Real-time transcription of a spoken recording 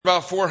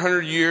About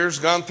 400 years,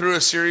 gone through a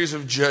series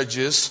of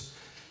judges.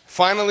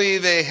 Finally,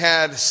 they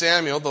had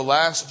Samuel, the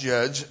last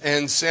judge,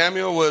 and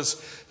Samuel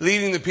was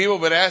leading the people.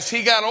 But as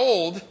he got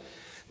old,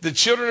 the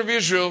children of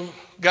Israel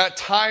got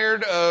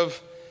tired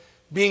of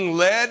being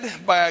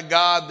led by a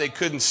God they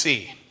couldn't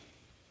see.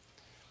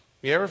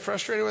 You ever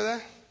frustrated with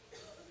that?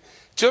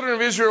 Children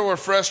of Israel were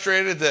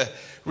frustrated to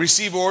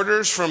receive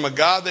orders from a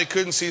God they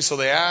couldn't see, so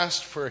they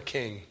asked for a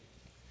king.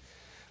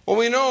 Well,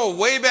 we know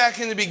way back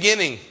in the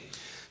beginning,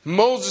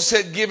 Moses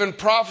had given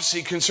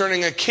prophecy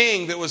concerning a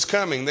king that was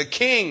coming. The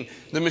king,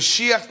 the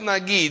Mashiach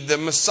Nagid, the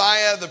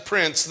Messiah, the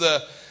Prince,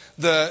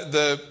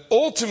 the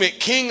ultimate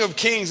King of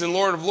Kings and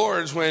Lord of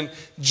Lords, when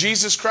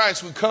Jesus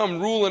Christ would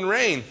come, rule and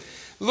reign.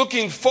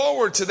 Looking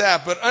forward to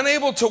that, but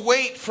unable to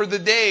wait for the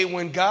day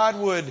when God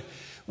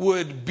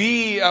would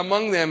be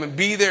among them and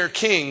be their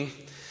king.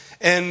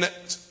 And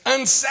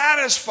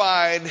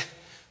unsatisfied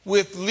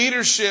with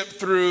leadership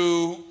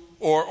through,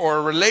 or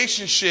a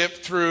relationship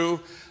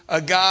through a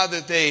God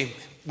that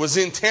was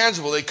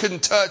intangible, they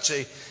couldn't touch,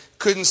 they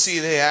couldn't see,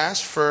 they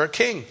asked for a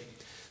king.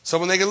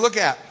 Someone they could look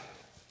at.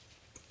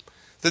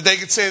 That they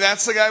could say,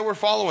 that's the guy we're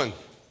following.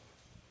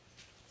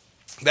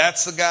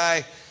 That's the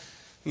guy,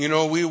 we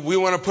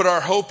want to put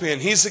our hope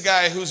in. He's the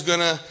guy who's going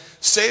to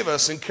save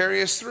us and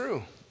carry us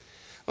through.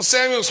 Well,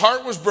 Samuel's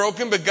heart was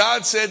broken, but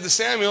God said to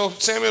Samuel,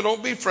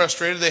 don't be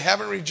frustrated. They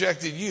haven't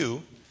rejected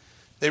you.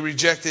 They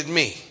rejected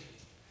me.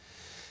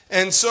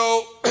 And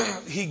so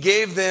he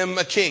gave them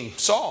a king,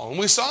 Saul. And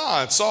we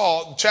saw it.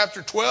 Saul,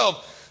 chapter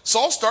 12,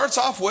 Saul starts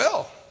off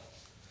well.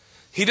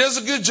 He does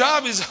a good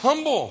job. He's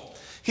humble.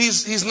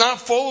 He's not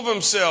full of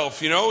himself.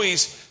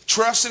 He's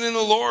trusting in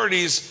the Lord.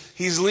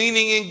 He's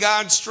leaning in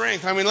God's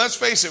strength. I mean, let's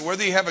face it,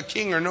 whether you have a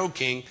king or no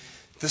king,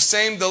 the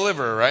same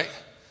deliverer, right?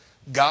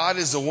 God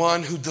is the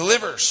one who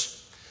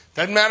delivers.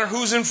 Doesn't matter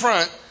who's in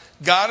front.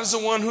 God is the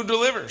one who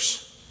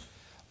delivers.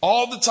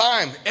 All the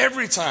time,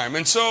 every time.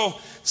 And so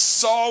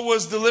Saul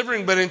was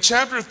delivering. But in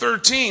chapter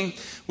 13,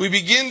 we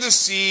begin to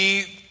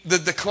see the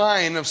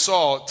decline of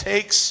Saul. It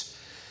takes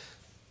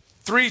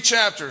 3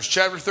 chapters,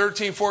 chapter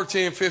 13,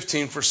 14, and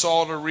 15, for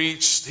Saul to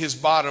reach his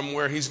bottom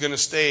where he's going to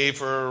stay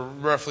for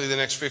roughly the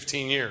next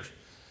 15 years.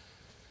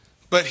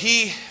 But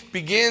he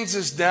begins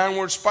this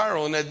downward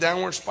spiral, and that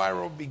downward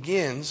spiral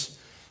begins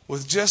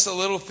with just a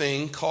little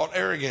thing called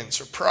arrogance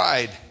or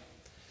pride.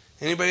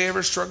 Anybody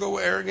ever struggle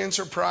with arrogance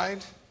or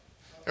pride?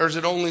 Or is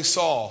it only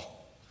Saul?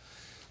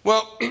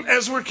 Well,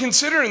 as we're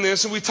considering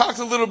this, and we talked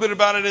a little bit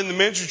about it in the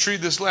men's retreat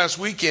this last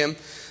weekend,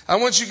 I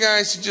want you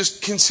guys to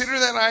just consider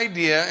that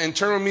idea and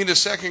turn with me to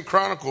 2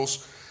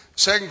 Chronicles.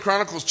 2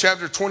 Chronicles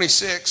chapter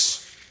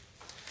 26.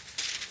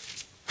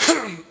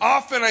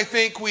 Often I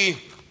think we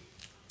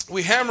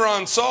hammer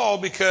on Saul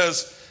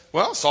because,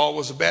 Saul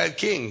was a bad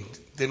king.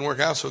 Didn't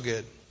work out so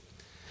good.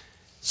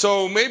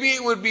 So maybe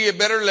it would be a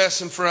better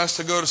lesson for us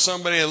to go to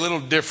somebody a little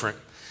different.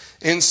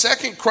 In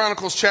 2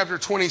 Chronicles chapter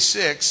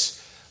 26,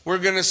 we're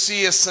going to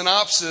see a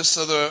synopsis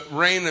of the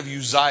reign of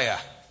Uzziah.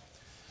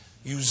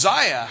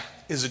 Uzziah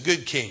is a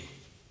good king.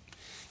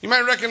 You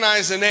might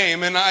recognize the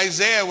name, and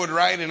Isaiah would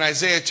write in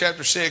Isaiah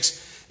chapter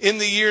 6, in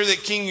the year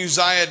that King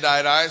Uzziah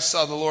died, I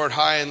saw the Lord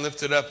high and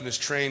lifted up, and his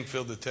train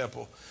filled the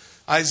temple.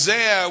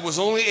 Isaiah was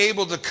only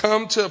able to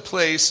come to a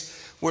place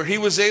where he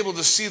was able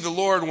to see the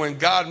Lord when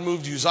God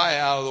moved Uzziah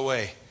out of the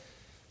way.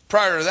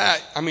 Prior to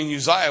that,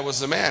 Uzziah was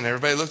the man.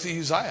 Everybody looked at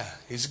Uzziah.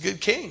 He's a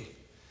good king.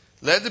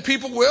 Led the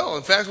people well.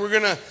 In fact, we're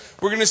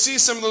gonna see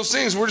some of those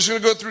things. We're just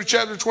going to go through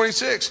chapter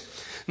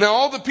 26. Now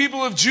all the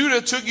people of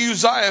Judah took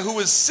Uzziah, who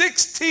was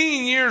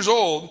 16 years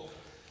old,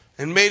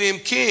 and made him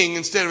king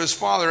instead of his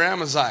father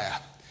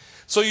Amaziah.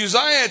 So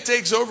Uzziah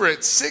takes over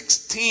at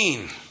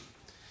 16.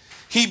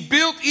 He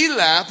built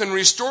Elath and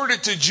restored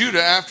it to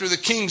Judah after the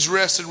kings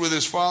rested with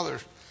his father.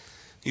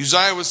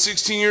 Uzziah was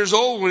 16 years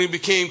old when he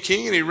became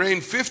king, and he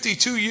reigned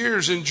 52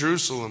 years in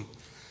Jerusalem.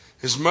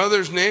 His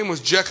mother's name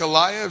was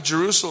Jechaliah of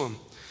Jerusalem.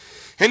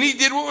 And he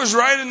did what was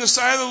right in the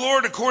sight of the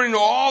Lord according to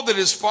all that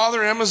his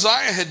father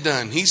Amaziah had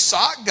done. He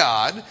sought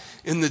God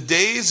in the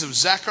days of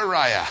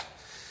Zechariah,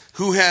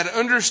 who had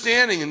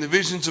understanding in the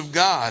visions of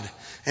God.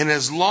 And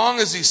as long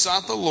as he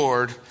sought the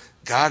Lord,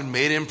 God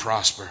made him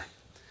prosper.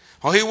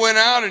 Well, he went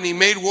out and he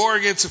made war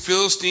against the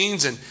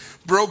Philistines and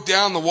broke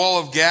down the wall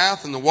of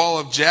Gath and the wall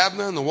of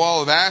Jabneh and the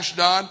wall of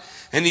Ashdod.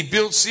 And he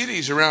built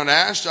cities around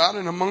Ashdod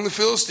and among the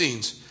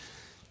Philistines.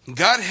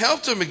 God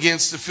helped him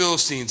against the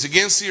Philistines,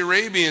 against the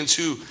Arabians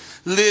who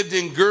lived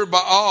in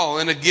Gur-Baal,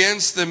 and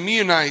against the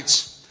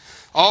Meunites.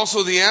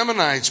 Also the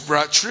Ammonites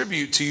brought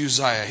tribute to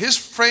Uzziah. His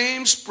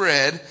fame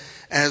spread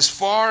as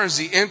far as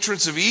the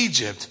entrance of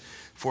Egypt,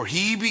 for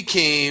he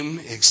became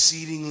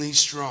exceedingly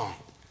strong.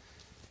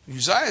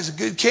 Uzziah is a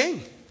good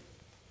king.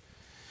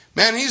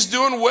 Man, he's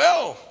doing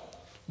well.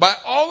 By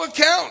all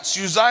accounts,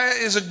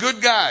 Uzziah is a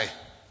good guy.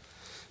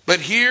 But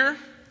here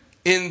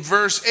in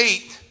verse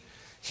 8,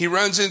 he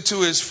runs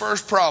into his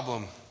first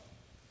problem.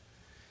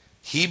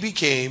 He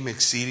became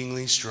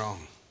exceedingly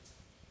strong.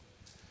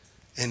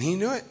 And he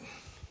knew it.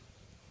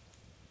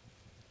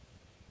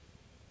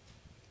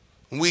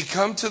 When we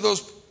come to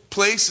those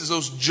places,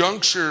 those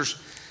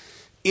junctures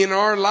in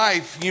our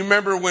life. You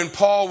remember when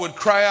Paul would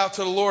cry out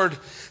to the Lord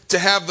to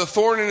have the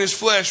thorn in his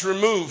flesh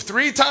removed.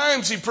 3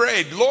 times he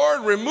prayed,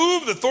 Lord,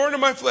 remove the thorn in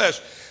my flesh.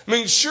 I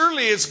mean,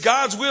 surely it's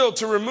God's will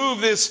to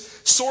remove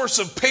this source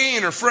of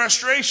pain or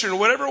frustration or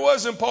whatever it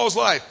was in Paul's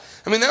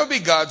life. I mean, that would be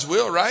God's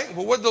will, right?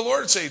 Well, what did the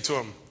Lord say to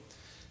him?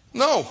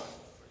 No.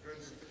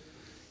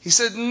 He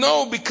said,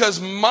 no, because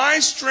my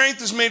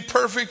strength is made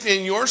perfect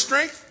in your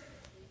strength.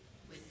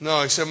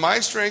 No, he said, my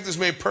strength is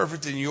made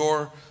perfect in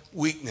your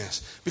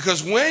weakness.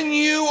 Because when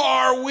you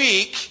are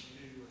weak,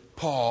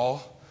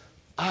 Paul,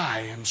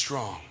 I am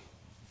strong.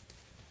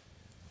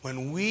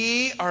 When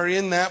we are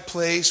in that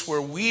place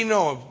where we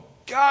know,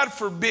 God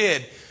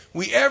forbid,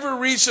 we ever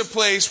reach a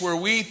place where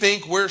we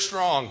think we're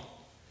strong.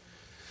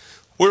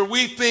 Where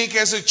we think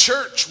as a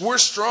church, we're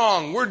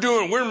strong,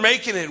 we're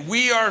making it,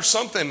 we are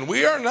something.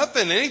 We are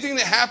nothing. Anything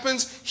that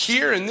happens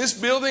here in this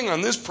building,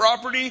 on this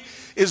property,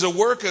 is a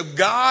work of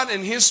God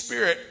and His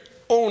Spirit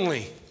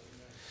only.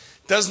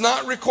 Does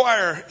not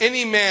require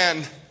any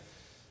man,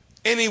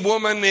 any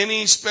woman,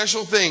 any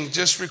special thing.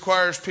 Just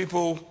requires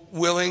people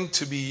willing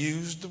to be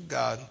used of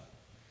God.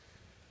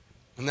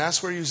 And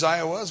that's where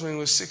Uzziah was when he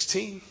was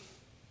 16.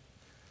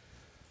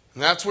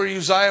 And that's where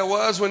Uzziah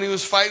was when he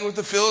was fighting with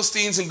the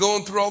Philistines and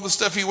going through all the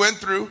stuff he went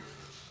through.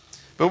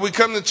 But we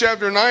come to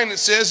chapter 9, it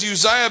says,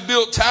 Uzziah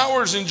built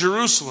towers in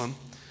Jerusalem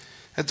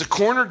at the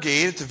corner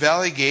gate, at the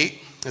valley gate,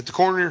 at the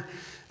corner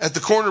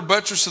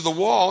buttress of the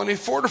wall, and he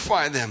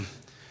fortified them.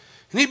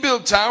 And he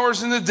built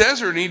towers in the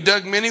desert, and he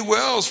dug many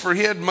wells, for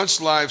he had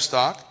much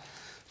livestock,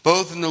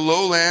 both in the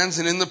lowlands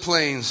and in the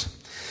plains.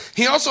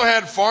 He also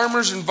had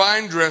farmers and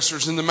vine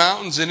dressers in the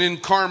mountains and in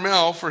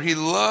Carmel, for he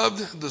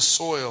loved the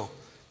soil.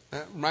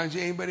 That reminds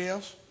you of anybody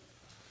else?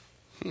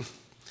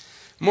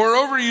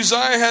 Moreover,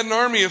 Uzziah had an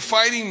army of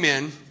fighting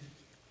men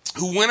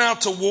who went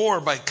out to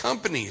war by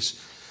companies,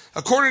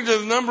 according to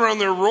the number on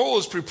their roll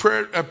as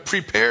prepared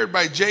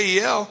by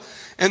Jeiel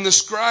and the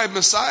scribe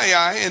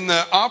Messiah and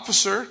the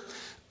officer,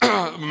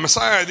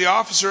 Messiah, the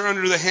officer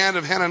under the hand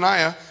of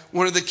Hananiah,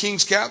 one of the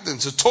king's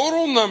captains. The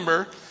total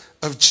number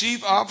of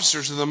chief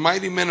officers of the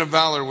mighty men of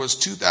valor was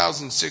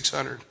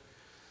 2,600.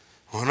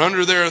 And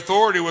under their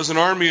authority was an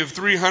army of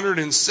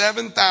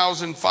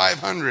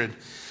 307,500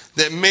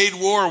 that made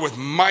war with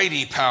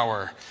mighty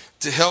power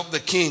to help the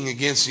king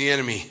against the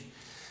enemy.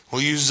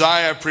 Well,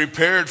 Uzziah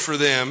prepared for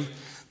them,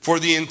 for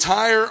the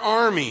entire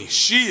army,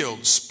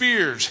 shields,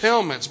 spears,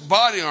 helmets,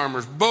 body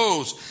armors,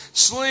 bows,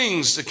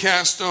 slings to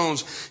cast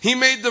stones. He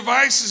made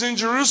devices in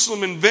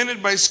Jerusalem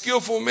invented by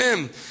skillful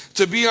men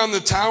to be on the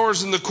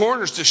towers and the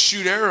corners to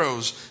shoot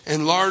arrows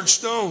and large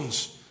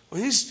stones. Well,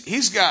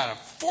 he's got a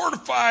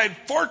fortified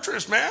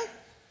fortress, man.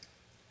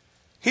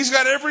 He's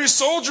got every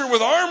soldier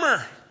with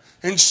armor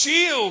and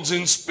shields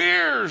and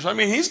spears. I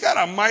mean, he's got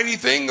a mighty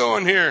thing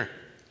going here.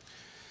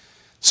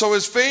 So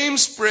his fame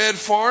spread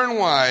far and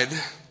wide,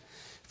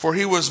 for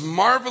he was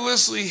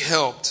marvelously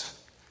helped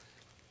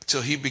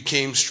till he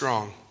became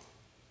strong.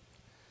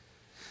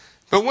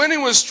 But when he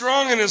was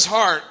strong in his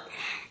heart,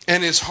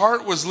 and his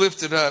heart was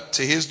lifted up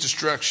to his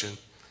destruction,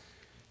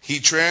 he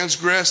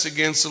transgressed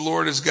against the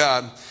Lord his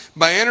God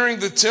by entering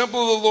the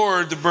temple of the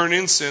Lord to burn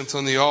incense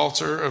on the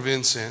altar of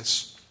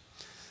incense.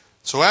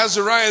 So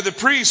Azariah the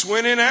priest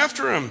went in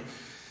after him,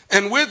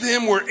 and with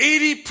him were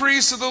 80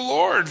 priests of the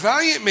Lord,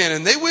 valiant men,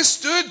 and they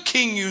withstood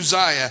King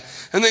Uzziah.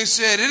 And they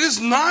said, it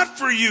is not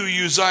for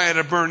you, Uzziah,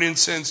 to burn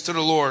incense to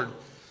the Lord.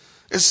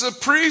 It's the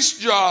priest's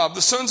job,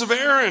 the sons of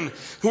Aaron,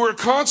 who are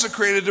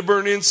consecrated to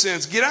burn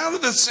incense. Get out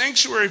of the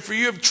sanctuary, for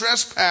you have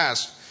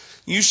trespassed.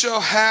 You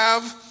shall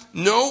have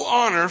no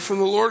honor from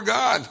the Lord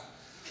God.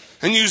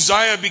 And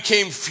Uzziah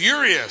became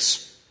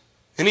furious,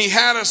 and he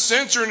had a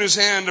censer in his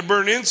hand to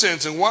burn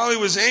incense. And while he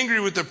was angry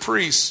with the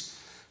priests,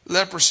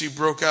 leprosy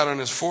broke out on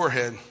his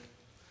forehead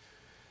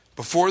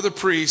before the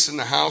priests in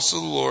the house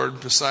of the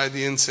Lord beside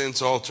the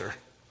incense altar.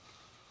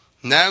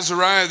 And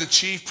Azariah the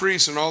chief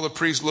priest and all the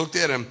priests looked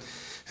at him,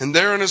 and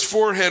there on his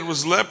forehead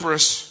was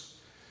leprous.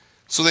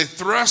 So they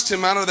thrust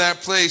him out of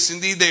that place.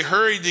 Indeed, they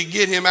hurried to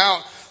get him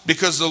out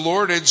because the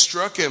Lord had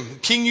struck him.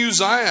 King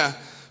Uzziah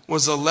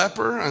was a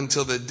leper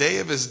until the day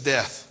of his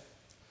death.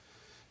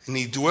 And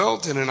he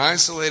dwelt in an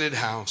isolated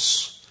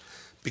house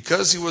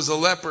because he was a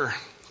leper,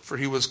 for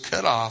he was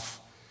cut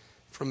off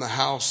from the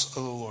house of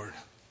the Lord.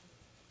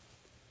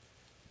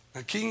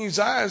 Now, King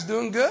Uzziah is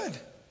doing good.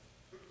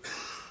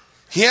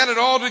 He had it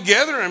all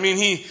together. I mean,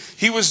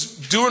 he was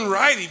doing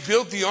right. He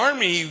built the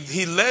army.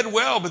 He led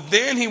well, but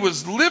then he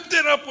was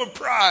lifted up with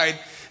pride,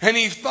 and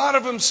he thought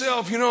of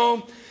himself,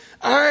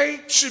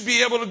 I should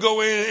be able to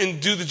go in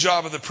and do the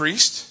job of the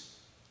priest.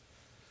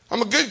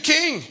 I'm a good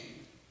king.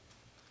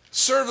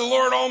 Serve the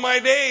Lord all my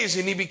days.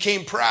 And he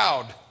became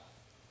proud.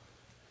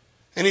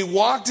 And he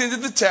walked into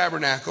the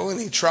tabernacle and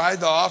he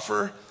tried to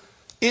offer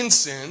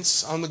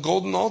incense on the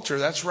golden altar.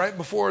 That's right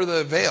before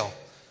the veil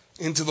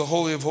into the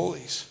Holy of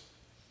Holies.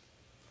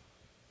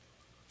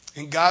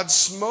 And God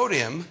smote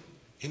him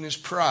in his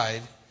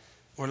pride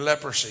with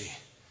leprosy.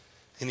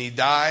 And he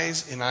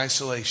dies in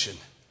isolation.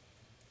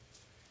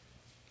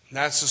 And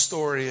that's the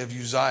story of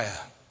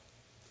Uzziah.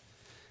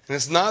 And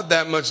it's not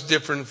that much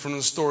different from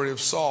the story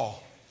of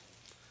Saul.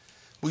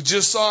 We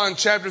just saw in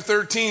chapter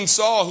 13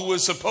 Saul, who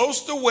was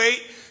supposed to wait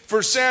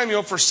for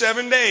Samuel for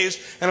 7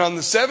 days. And on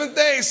the 7th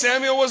day,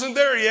 Samuel wasn't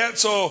there yet.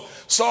 So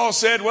Saul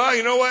said, well,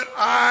 you know what?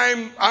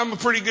 I'm a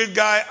pretty good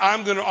guy.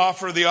 I'm going to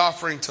offer the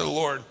offering to the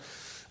Lord.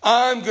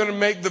 I'm going to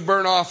make the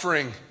burnt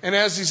offering. And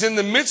as he's in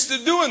the midst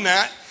of doing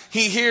that,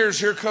 he hears,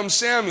 here comes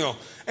Samuel.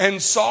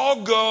 And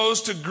Saul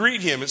goes to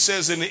greet him. It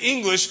says in the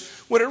English,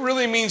 what it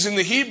really means in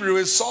the Hebrew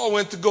is Saul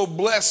went to go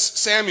bless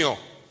Samuel.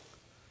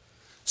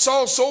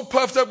 Saul's so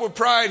puffed up with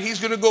pride, he's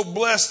going to go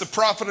bless the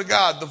prophet of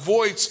God, the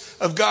voice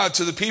of God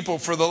to the people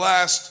for the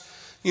last,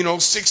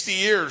 60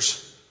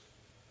 years.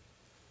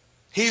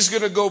 He's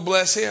going to go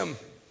bless him.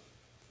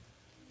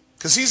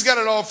 Because he's got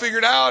it all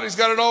figured out. He's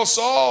got it all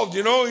solved.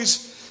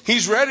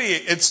 He's ready.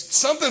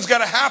 Something's got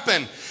to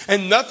happen.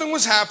 And nothing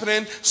was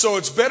happening, so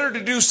it's better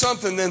to do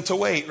something than to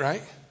wait,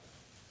 right?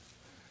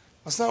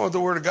 That's not what the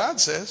Word of God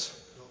says.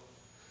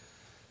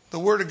 The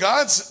Word of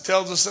God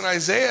tells us in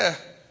Isaiah,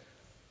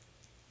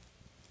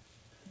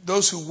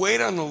 those who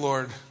wait on the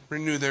Lord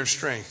renew their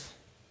strength.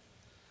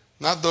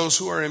 Not those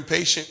who are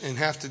impatient and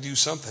have to do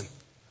something.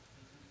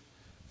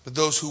 But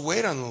those who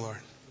wait on the Lord.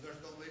 There's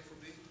no wait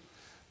for me?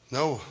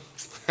 No.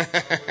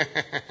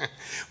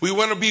 We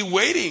want to be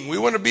waiting. We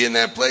want to be in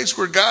that place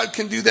where God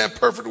can do that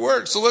perfect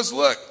work. So let's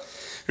look.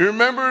 You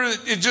remember,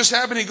 it just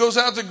happened. He goes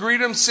out to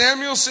greet him.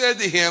 Samuel said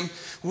to him,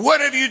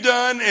 what have you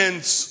done?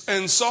 And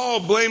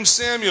Saul blamed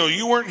Samuel.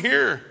 You weren't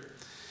here.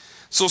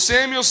 So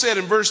Samuel said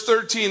in verse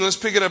 13, let's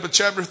pick it up at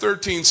chapter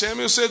 13.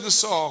 Samuel said to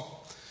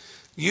Saul,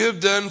 you have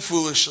done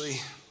foolishly.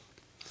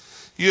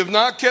 You have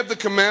not kept the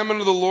commandment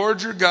of the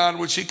Lord your God,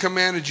 which he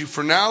commanded you.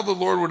 For now the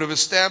Lord would have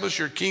established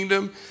your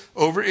kingdom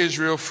over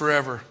Israel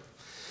forever.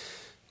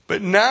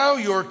 But now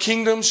your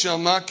kingdom shall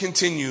not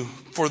continue,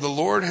 for the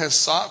Lord has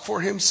sought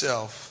for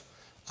himself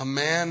a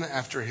man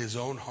after his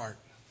own heart.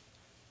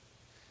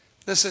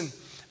 Listen,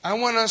 I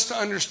want us to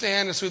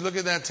understand as we look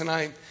at that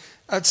tonight,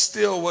 that's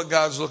still what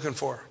God's looking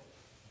for.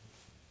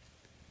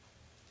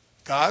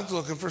 God's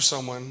looking for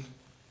someone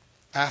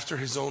after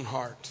his own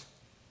heart.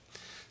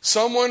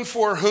 Someone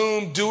for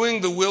whom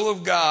doing the will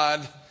of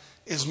God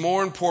is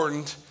more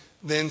important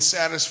than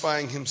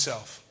satisfying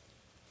himself.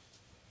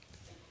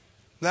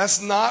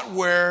 That's not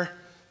where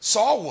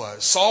Saul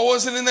was. Saul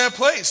wasn't in that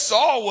place.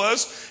 Saul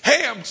was,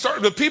 hey,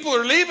 the people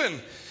are leaving.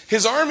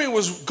 His army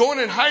was going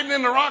and hiding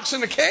in the rocks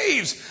in the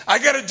caves. I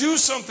got to do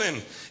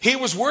something. He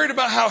was worried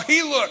about how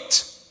he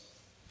looked.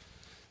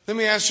 Let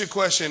me ask you a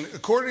question.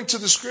 According to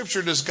the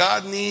scripture, does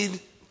God need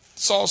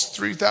Saul's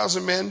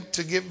 3,000 men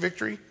to get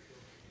victory?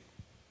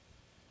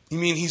 You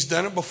mean he's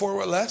done it before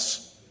with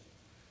less?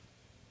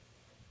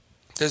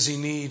 Does he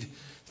need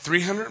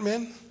 300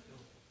 men?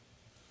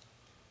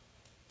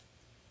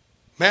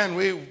 Man,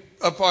 we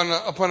up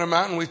on a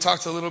mountain, we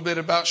talked a little bit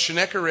about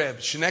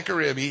Sennacherib.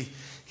 Sennacherib,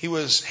 he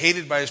was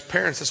hated by his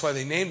parents. That's why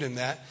they named him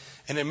that.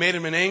 And it made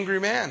him an angry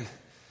man.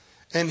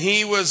 And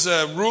he was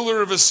a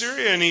ruler of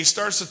Assyria, and he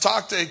starts to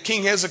talk to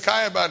King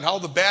Hezekiah about all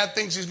the bad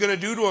things he's going to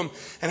do to him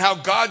and how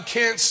God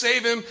can't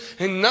save him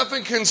and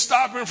nothing can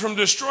stop him from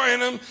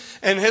destroying him.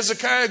 And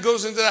Hezekiah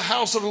goes into the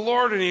house of the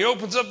Lord and he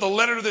opens up the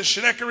letter that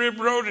Sennacherib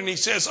wrote and he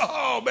says,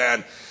 oh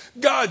man,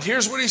 God,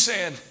 here's what he's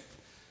saying.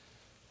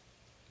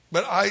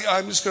 But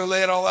I'm just going to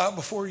lay it all out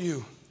before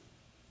you.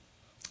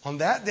 On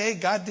that day,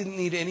 God didn't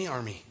need any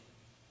army.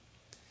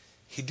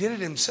 He did it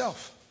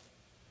himself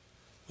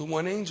with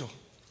one angel.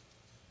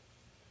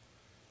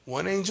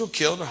 One angel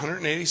killed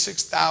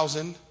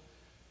 186,000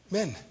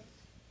 men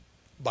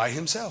by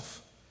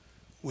himself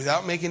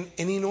without making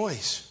any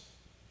noise.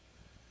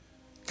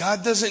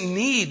 God doesn't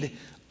need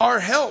our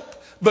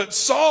help. But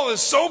Saul is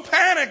so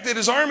panicked that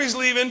his army's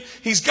leaving.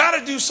 He's got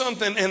to do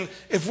something. And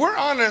if we're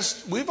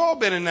honest, we've all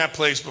been in that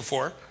place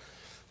before.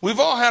 We've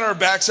all had our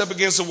backs up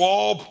against the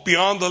wall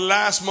beyond the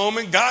last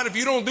moment. God, if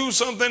you don't do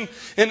something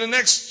in the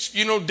next,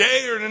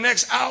 day or the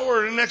next hour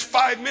or the next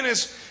 5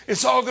 minutes,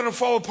 it's all going to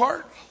fall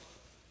apart.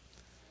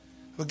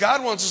 But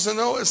God wants us to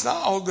know it's not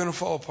all going to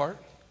fall apart.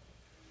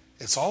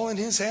 It's all in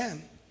his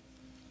hand.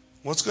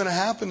 What's going to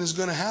happen is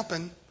going to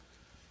happen.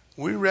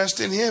 We rest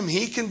in him.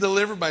 He can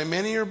deliver by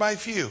many or by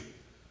few.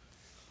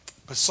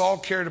 But Saul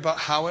cared about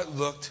how it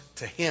looked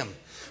to him.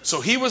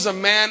 So he was a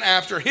man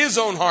after his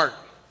own heart.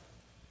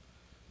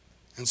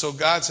 And so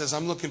God says,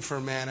 I'm looking for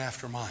a man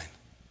after mine.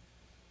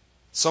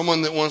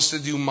 Someone that wants to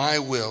do my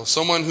will.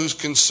 Someone who's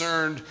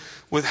concerned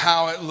with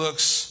how it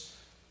looks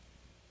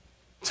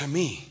to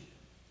me.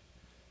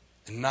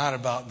 And not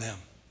about them.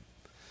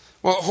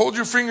 Well, hold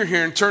your finger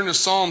here and turn to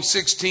Psalm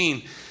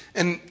 16.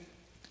 And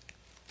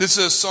this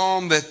is a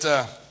psalm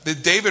that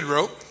David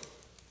wrote.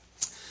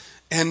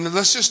 And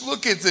let's just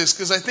look at this,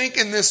 because I think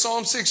in this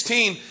Psalm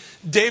 16,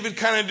 David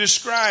kind of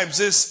describes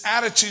this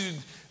attitude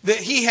that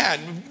he had.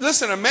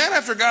 Listen, a man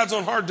after God's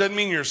own heart doesn't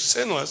mean you're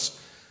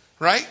sinless,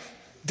 right?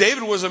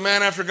 David was a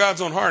man after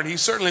God's own heart. He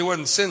certainly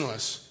wasn't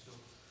sinless.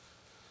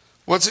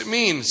 What's it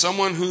mean?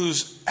 Someone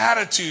whose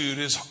attitude,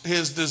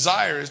 his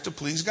desire is to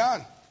please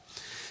God.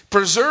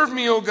 Preserve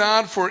me, O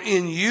God, for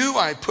in you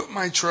I put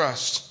my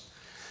trust.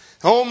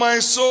 O my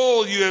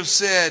soul, you have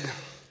said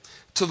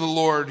to the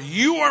Lord,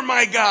 you are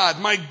my God.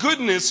 My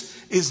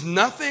goodness is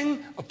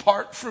nothing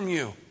apart from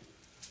you.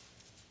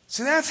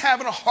 See, that's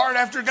having a heart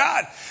after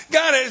God.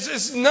 God,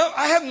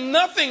 I have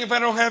nothing if I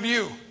don't have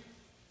you.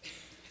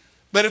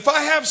 But if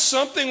I have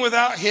something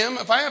without him,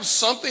 if I have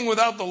something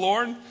without the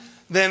Lord,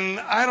 then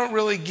I don't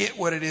really get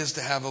what it is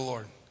to have the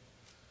Lord.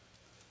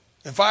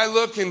 If I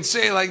look and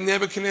say like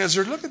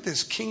Nebuchadnezzar, look at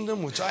this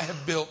kingdom which I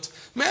have built.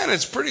 Man,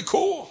 it's pretty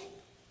cool.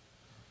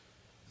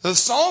 The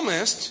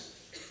psalmist,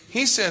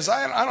 he says,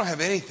 I don't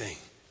have anything.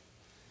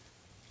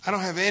 I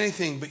don't have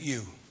anything but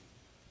you.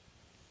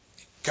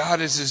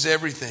 God is his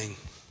everything.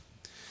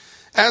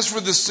 As for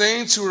the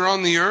saints who are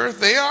on the earth,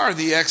 they are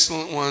the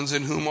excellent ones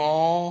in whom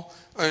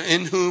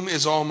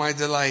is all my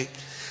delight.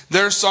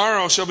 Their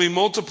sorrow shall be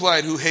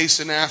multiplied who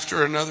hasten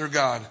after another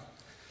God.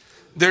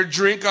 Their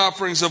drink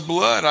offerings of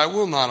blood I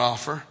will not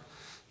offer,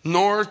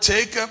 nor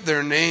take up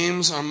their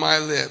names on my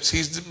lips.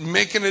 He's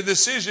making a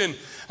decision.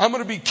 I'm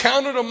going to be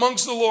counted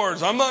amongst the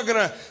Lord's. I'm not going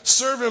to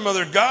serve him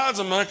other gods.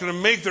 I'm not going to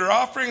make their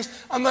offerings.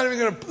 I'm not even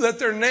going to let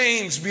their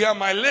names be on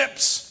my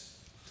lips.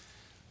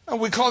 And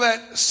we call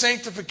that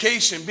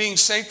sanctification, being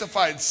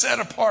sanctified, set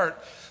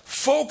apart,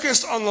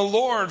 focused on the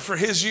Lord for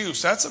his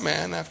use. That's a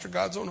man after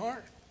God's own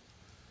heart.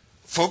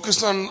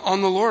 Focused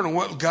on the Lord and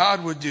what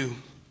God would do.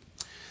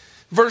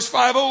 Verse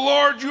 5, O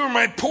Lord, you are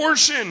my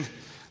portion,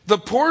 the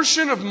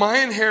portion of my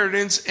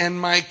inheritance and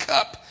my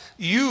cup.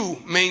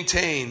 You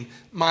maintain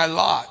my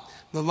lot.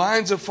 The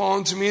lines have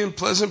fallen to me in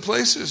pleasant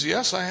places.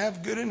 Yes, I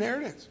have good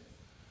inheritance.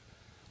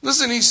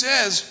 Listen, he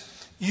says,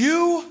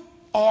 you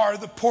are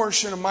the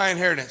portion of my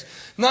inheritance.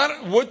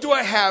 Not what do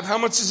I have, how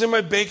much is in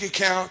my bank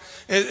account,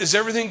 is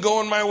everything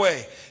going my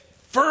way?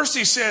 First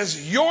he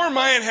says, you're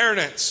my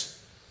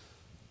inheritance.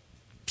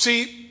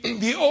 See,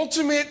 the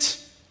ultimate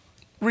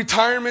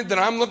retirement that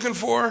I'm looking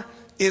for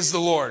is the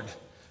Lord.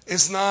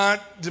 It's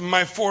not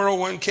my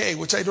 401k,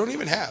 which I don't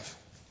even have.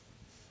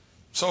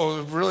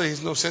 So really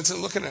there's no sense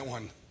in looking at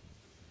one.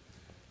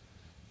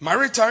 My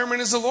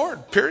retirement is the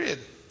Lord, period.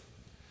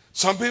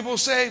 Some people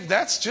say,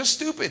 that's just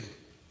stupid.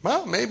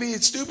 Well, maybe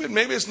it's stupid,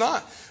 maybe it's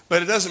not.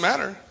 But it doesn't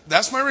matter.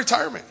 That's my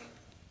retirement.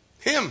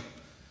 Him.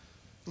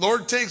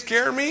 Lord takes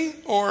care of me,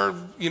 or,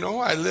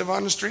 I live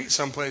on the street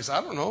someplace.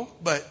 I don't know.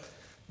 But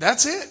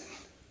that's it.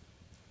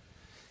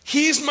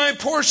 He's my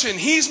portion.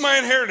 He's my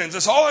inheritance.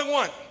 That's all I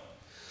want.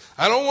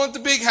 I don't want the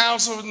big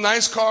house with a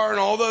nice car and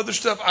all the other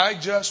stuff. I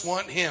just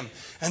want him.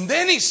 And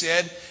then he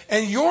said,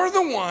 and you're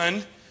the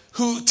one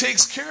who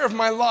takes care of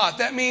my lot.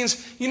 That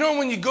means,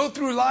 when you go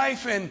through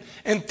life and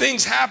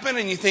things happen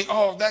and you think,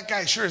 oh, that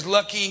guy sure is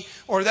lucky,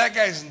 or that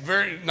guy's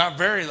not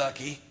very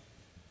lucky.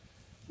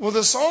 Well,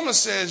 the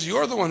psalmist says,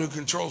 you're the one who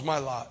controls my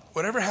lot.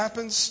 Whatever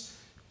happens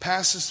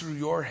passes through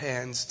your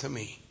hands to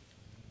me.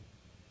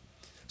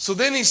 So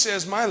then he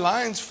says, my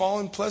lines fall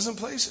in pleasant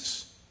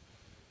places.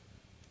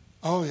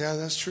 Oh, yeah,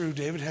 that's true.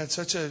 David had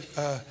such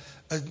a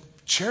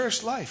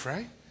cherished life,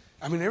 right?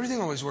 I mean,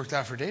 everything always worked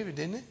out for David,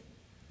 didn't it?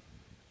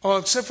 Oh,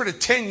 except for the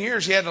 10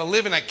 years he had to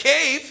live in a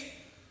cave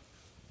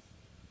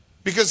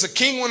because the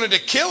king wanted to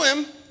kill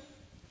him.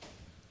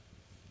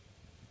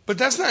 But he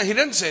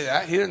doesn't say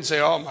that. He didn't say,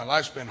 oh, my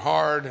life's been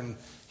hard. And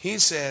he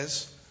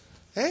says,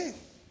 hey,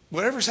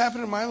 whatever's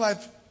happened in my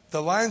life,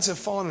 the lines have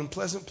fallen in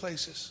pleasant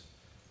places.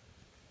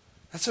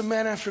 That's a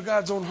man after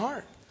God's own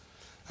heart.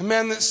 A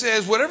man that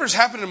says, whatever's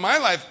happened in my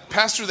life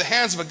passed through the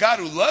hands of a God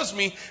who loves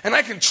me, and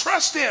I can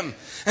trust him,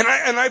 and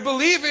I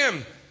believe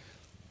him.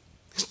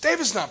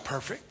 David's not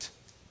perfect.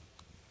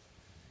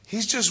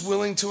 He's just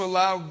willing to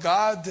allow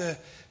God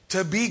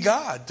to be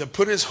God, to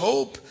put his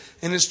hope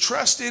and his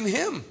trust in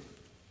him.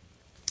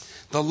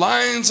 The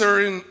lines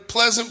are in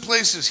pleasant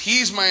places.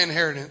 He's my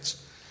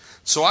inheritance.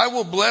 So I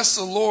will bless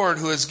the Lord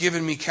who has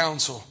given me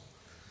counsel.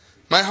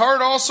 My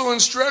heart also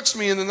instructs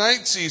me in the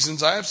night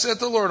seasons. I have set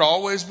the Lord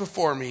always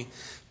before me.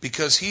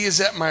 Because he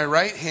is at my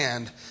right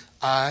hand,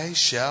 I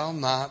shall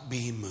not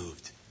be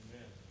moved.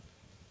 Amen.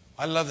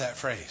 I love that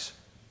phrase.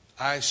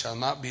 I shall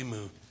not be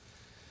moved.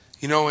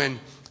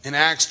 In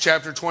Acts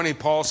chapter 20,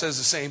 Paul says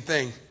the same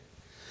thing.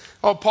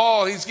 Oh,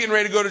 Paul, he's getting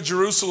ready to go to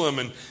Jerusalem.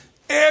 And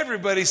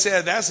everybody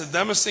said, that's the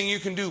dumbest thing you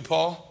can do,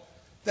 Paul.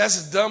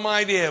 That's a dumb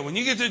idea. When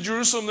you get to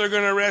Jerusalem, they're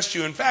going to arrest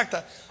you. In fact,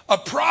 a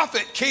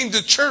prophet came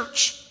to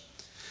church.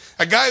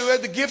 A guy who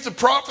had the gift of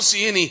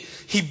prophecy, and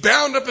he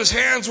bound up his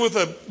hands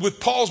with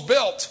Paul's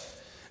belt.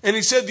 And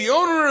he said, the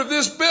owner of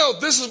this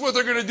belt, this is what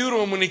they're going to do to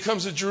him when he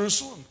comes to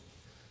Jerusalem.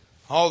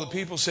 All the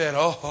people said,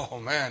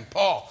 oh man,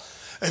 Paul,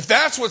 if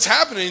that's what's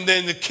happening,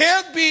 then it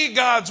can't be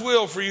God's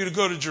will for you to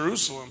go to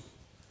Jerusalem.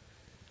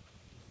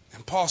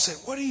 And Paul said,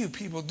 what are you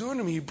people doing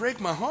to me? You break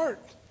my heart.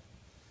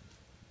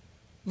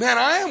 Man,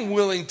 I am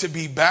willing to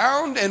be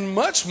bound and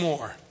much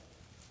more.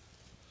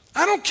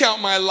 I don't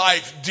count my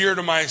life dear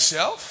to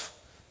myself.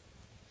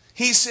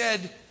 He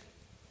said,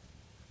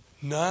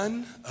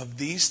 none of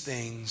these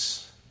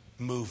things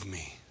move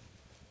me,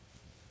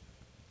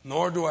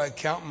 nor do I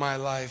count my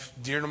life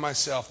dear to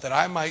myself, that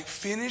I might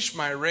finish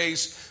my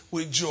race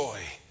with joy.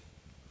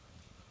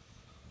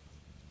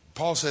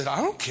 Paul said,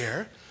 I don't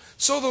care.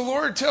 So the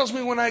Lord tells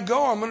me when I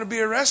go, I'm going to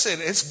be arrested.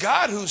 It's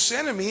God who's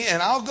sending me,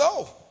 and I'll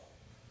go.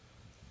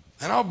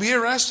 And I'll be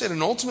arrested,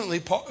 and ultimately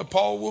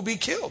Paul will be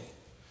killed.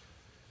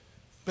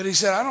 But he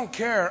said, I don't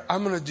care.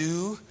 I'm going to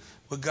do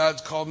what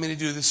God's called me to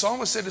do. The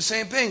psalmist said the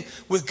same thing.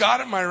 With God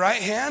at my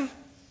right hand,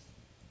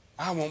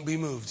 I won't be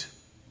moved.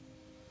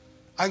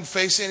 I can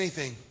face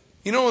anything.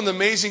 You know one of the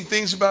amazing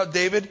things about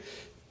David?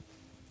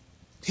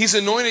 He's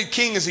anointed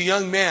king as a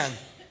young man.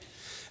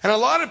 And a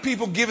lot of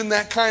people given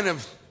that kind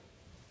of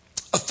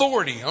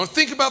authority. Now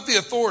think about the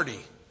authority.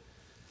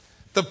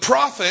 The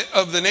prophet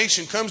of the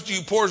nation comes to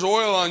you, pours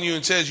oil on you,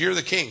 and says, you're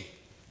the king.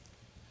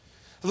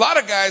 A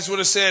lot of guys would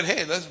have said,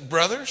 hey,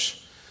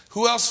 brothers,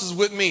 who else is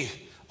with me?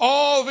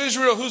 All of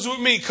Israel, who's with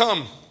me?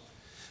 Come.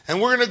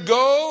 And we're going to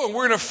go and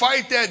we're going to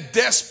fight that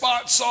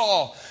despot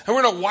Saul. And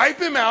we're going to wipe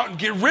him out and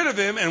get rid of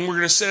him. And we're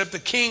going to set up the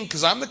king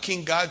because I'm the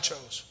king God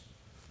chose.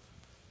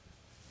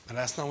 And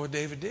that's not what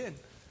David did.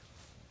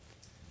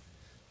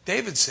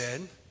 David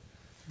said,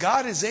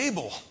 God is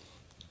able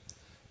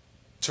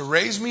to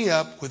raise me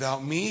up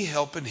without me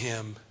helping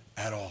him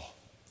at all.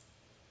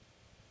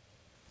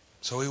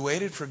 So he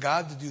waited for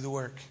God to do the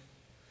work.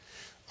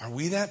 Are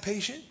we that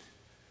patient?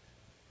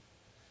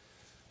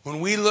 When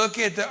we look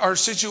at our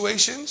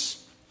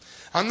situations,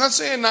 I'm not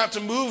saying not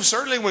to move.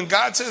 Certainly when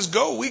God says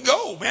go, we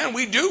go. Man,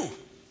 we do.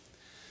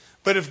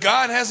 But if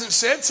God hasn't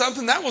said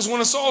something, that was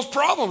one of Saul's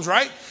problems,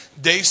 right?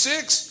 Day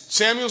 6,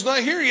 Samuel's not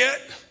here yet.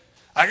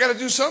 I got to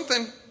do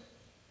something.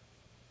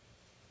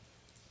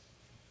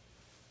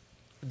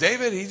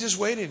 David, he just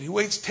waited. He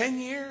waits 10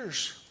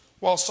 years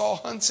while Saul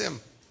hunts him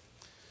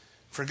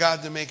for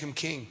God to make him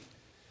king.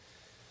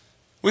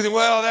 We think,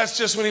 well, that's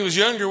just when he was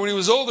younger. When he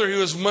was older, he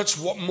was much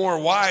more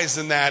wise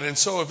than that. And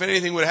so if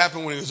anything would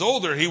happen when he was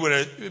older, he would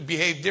have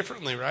behaved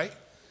differently, right?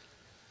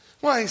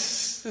 Well, the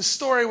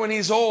story when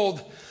he's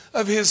old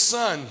of his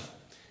son.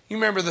 You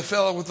remember the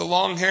fellow with the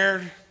long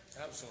hair?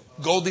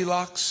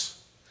 Goldilocks?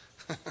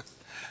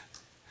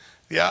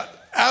 Yeah,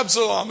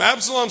 Absalom.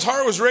 Absalom's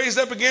heart was raised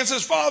up against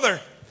his father.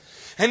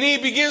 And he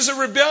begins a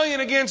rebellion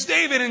against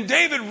David. And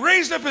David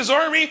raised up his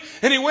army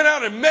and he went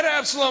out and met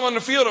Absalom on the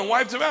field and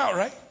wiped him out,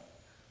 right?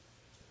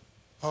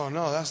 Oh,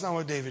 no, that's not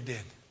what David did.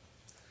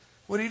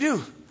 What did he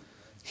do?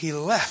 He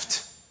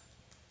left.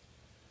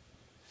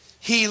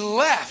 He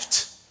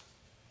left.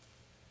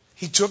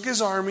 He took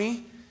his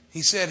army.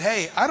 He said,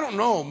 hey, I don't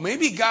know.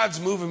 Maybe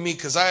God's moving me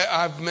because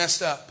I've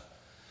messed up.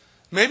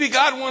 Maybe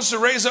God wants to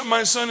raise up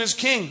my son as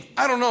king.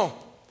 I don't know.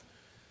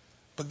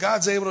 But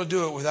God's able to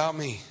do it without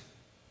me.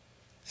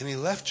 And he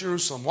left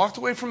Jerusalem, walked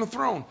away from the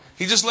throne.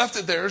 He just left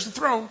it there. There's the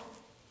throne.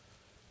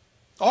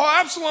 All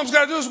Absalom's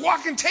got to do is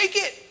walk and take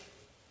it.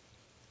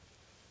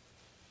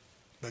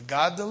 But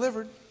God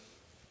delivered.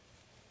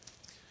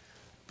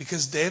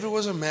 Because David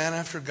was a man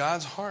after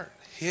God's heart.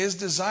 His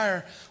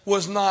desire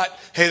was not,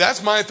 hey,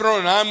 that's my throne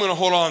and I'm going to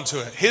hold on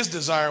to it. His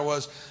desire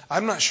was,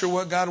 I'm not sure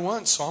what God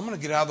wants, so I'm going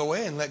to get out of the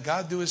way and let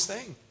God do his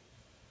thing.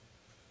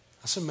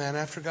 That's a man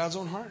after God's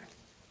own heart.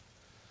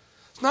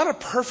 It's not a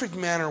perfect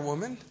man or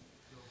woman.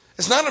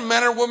 It's not a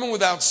man or woman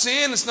without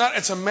sin.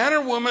 It's a man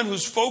or woman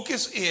whose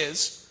focus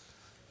is,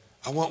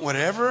 I want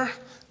whatever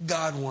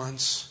God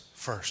wants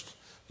first,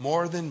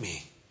 more than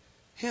me.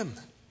 Him.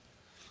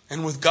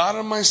 And with God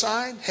on my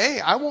side, hey,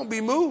 I won't be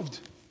moved.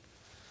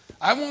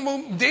 I won't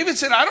move. David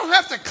said, I don't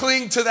have to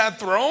cling to that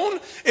throne.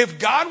 If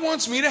God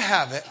wants me to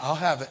have it, I'll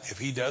have it. If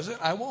he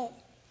doesn't, I won't.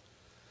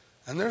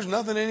 And there's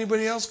nothing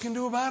anybody else can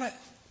do about it.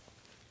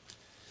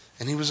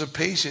 And he was a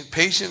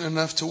patient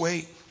enough to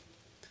wait.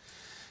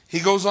 He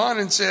goes on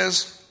and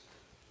says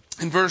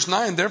in verse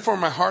 9, therefore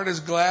my heart is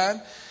glad,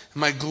 and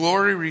my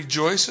glory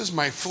rejoices.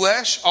 My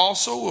flesh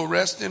also will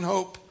rest in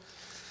hope.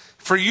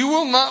 For you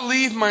will not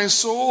leave my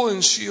soul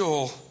in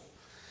Sheol,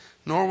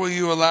 nor will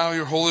you allow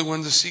your Holy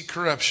One to see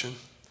corruption.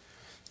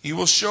 You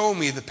will show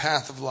me the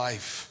path of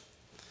life.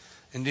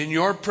 And in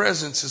your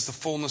presence is the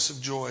fullness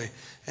of joy.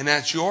 And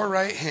at your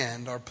right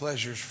hand are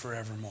pleasures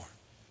forevermore.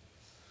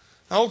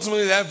 Now,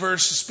 ultimately, that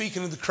verse is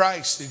speaking of the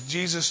Christ. That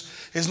Jesus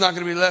is not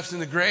going to be left in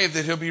the grave,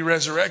 that he'll be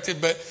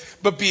resurrected.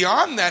 But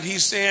beyond that,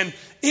 he's saying,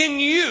 in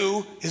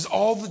you is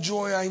all the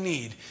joy I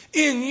need.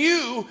 In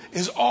you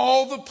is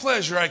all the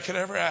pleasure I could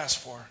ever ask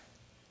for.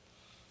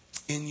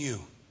 In you.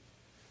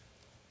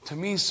 To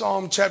me,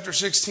 Psalm chapter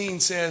 16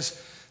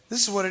 says,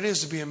 this is what it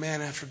is to be a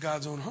man after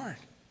God's own heart.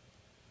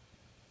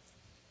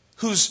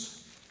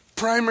 Whose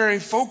primary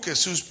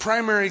focus, whose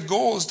primary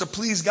goal is to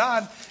please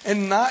God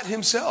and not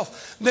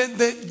himself. That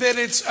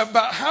it's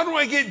about how do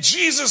I get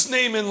Jesus'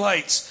 name in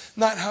lights,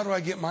 not how do I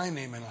get my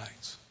name in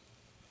lights.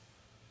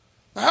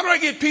 Now, how do I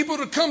get people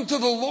to come to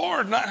the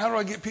Lord, not how do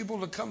I get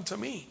people to come to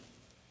me.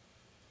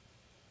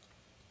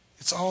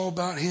 It's all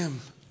about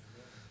him.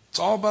 It's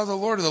all about the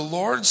Lord. The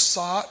Lord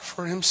sought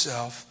for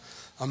himself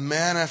a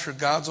man after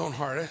God's own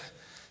heart.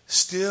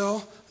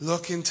 Still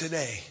looking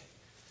today.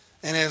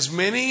 And as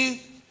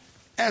many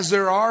as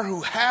there are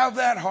who have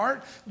that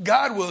heart,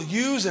 God will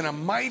use in a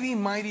mighty,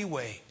 mighty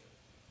way.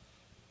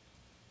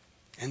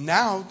 And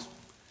now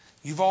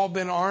you've all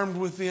been armed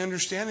with the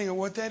understanding of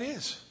what that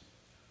is.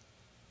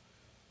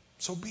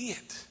 So be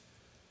it.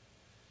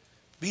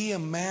 Be a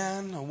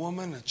man, a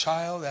woman, a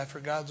child after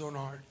God's own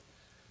heart.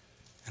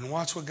 And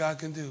watch what God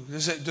can do.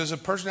 Does a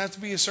person have to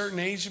be a certain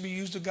age to be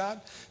used of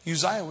God?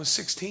 Uzziah was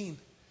 16.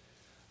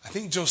 I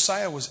think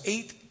Josiah was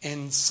 8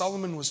 and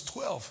Solomon was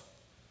 12.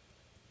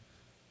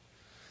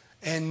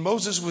 And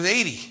Moses was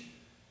 80.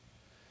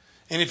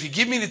 And if you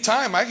give me the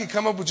time, I can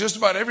come up with just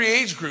about every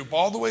age group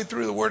all the way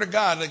through the Word of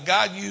God, that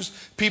God used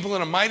people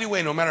in a mighty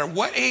way, no matter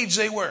what age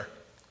they were.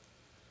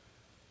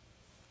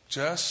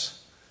 Just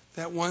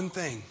that one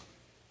thing.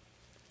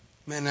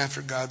 Men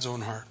after God's own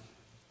heart.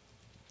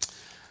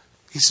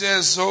 He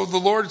says, so the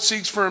Lord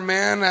seeks for a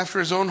man after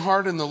his own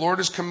heart, and the Lord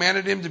has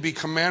commanded him to be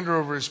commander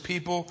over his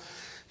people,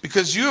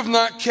 because you have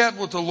not kept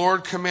what the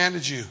Lord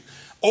commanded you.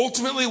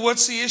 Ultimately,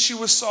 what's the issue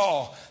with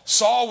Saul?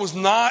 Saul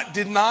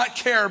did not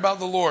care about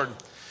the Lord.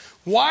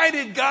 Why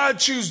did God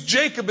choose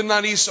Jacob and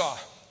not Esau?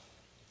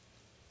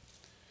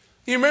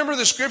 You remember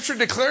the scripture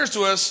declares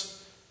to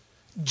us,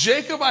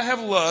 Jacob I have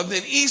loved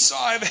and Esau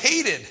I have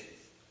hated.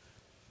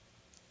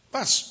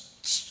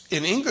 That's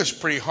in English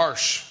pretty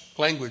harsh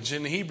language.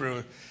 In the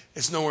Hebrew,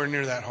 it's nowhere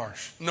near that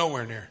harsh.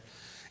 Nowhere near.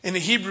 In the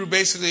Hebrew,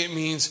 basically it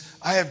means,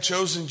 I have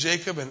chosen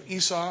Jacob and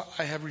Esau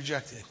I have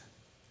rejected.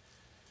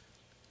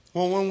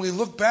 Well, when we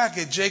look back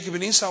at Jacob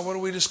and Esau, what do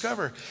we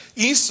discover?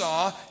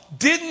 Esau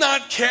did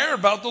not care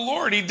about the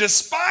Lord. He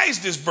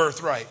despised his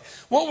birthright.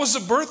 What was the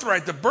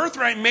birthright? The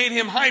birthright made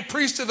him high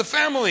priest of the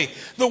family,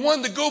 the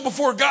one to go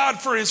before God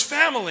for his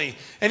family.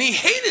 And he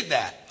hated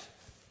that.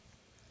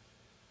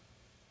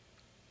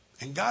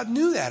 And God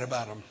knew that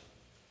about him.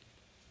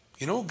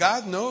 You know,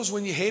 God knows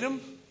when you hate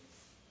him.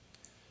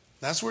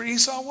 That's where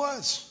Esau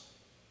was.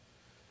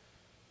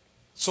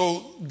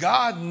 So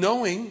God,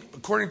 knowing,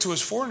 according to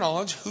his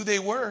foreknowledge, who they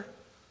were,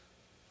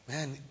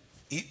 man,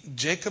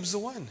 Jacob's the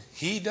one.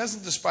 He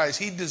doesn't despise.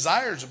 He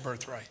desires a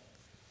birthright.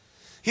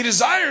 He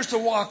desires to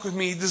walk with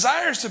me. He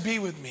desires to be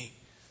with me.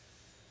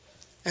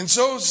 And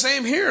so,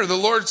 same here. The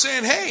Lord's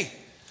saying, hey,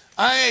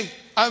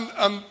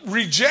 I'm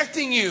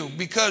rejecting you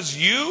because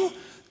you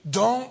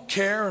don't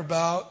care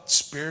about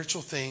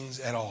spiritual things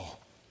at all.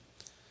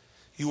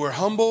 You were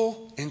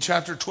humble in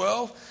chapter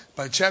 12.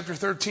 By chapter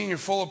 13, you're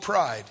full of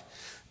pride.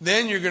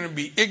 Then you're going to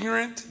be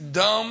ignorant,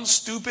 dumb,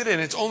 stupid,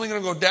 and it's only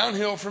going to go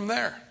downhill from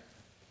there.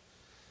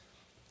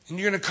 And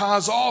you're going to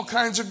cause all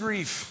kinds of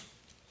grief.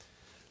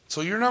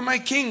 So you're not my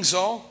king,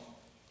 Saul.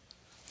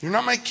 You're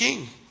not my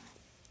king.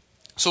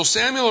 So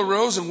Samuel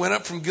arose and went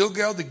up from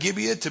Gilgal to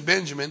Gibeah to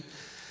Benjamin.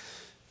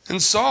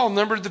 And Saul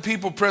numbered the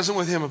people present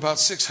with him, about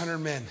 600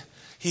 men.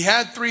 He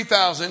had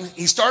 3,000.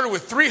 He started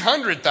with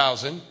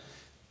 300,000.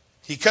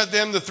 He cut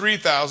them to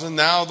 3,000.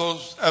 Now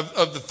those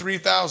of the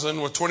 3,000,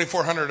 with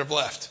 2,400 have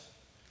left.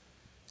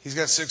 He's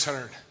got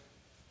 600.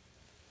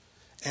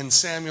 And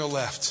Samuel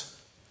left.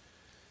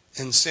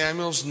 And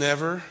Samuel's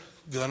never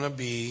going to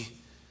be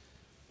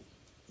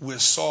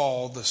with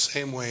Saul the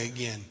same way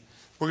again.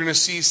 We're going to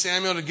see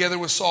Samuel together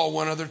with Saul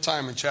one other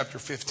time in chapter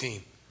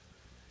 15.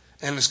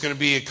 And it's going to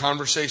be a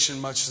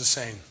conversation much the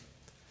same.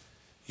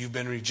 You've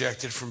been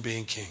rejected from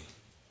being king.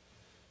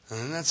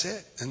 And that's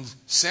it. And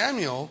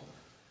Samuel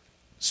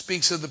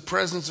speaks of the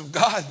presence of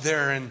God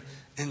there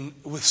and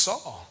with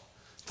Saul.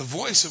 The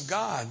voice of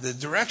God, the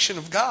direction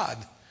of God.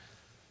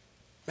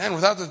 Man,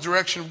 without the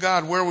direction of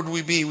God, where would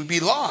we be? We'd be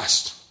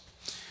lost.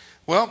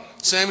 Well,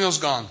 Samuel's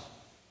gone.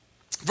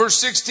 Verse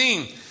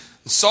 16.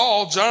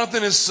 Saul,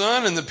 Jonathan his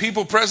son, and the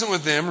people present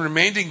with them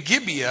remained in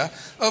Gibeah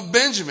of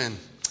Benjamin.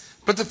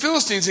 But the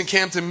Philistines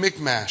encamped in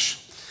Michmash.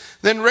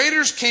 Then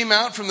raiders came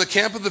out from the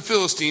camp of the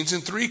Philistines in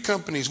 3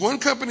 companies. One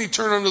company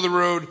turned onto the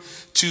road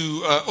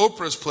to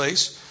Oprah's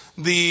place,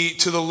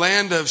 to the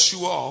land of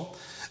Shual.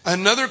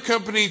 Another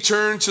company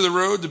turned to the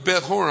road to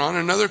Beth Horon.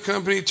 Another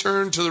company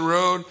turned to the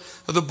road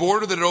of the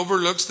border that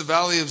overlooks the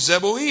valley of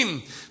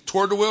Zeboim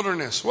toward the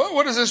wilderness.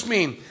 What does this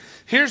mean?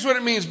 Here's what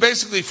it means.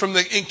 Basically, from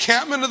the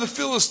encampment of the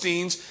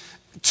Philistines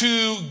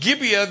to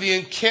Gibeah, the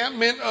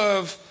encampment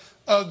of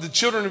the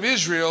children of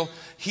Israel,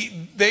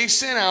 they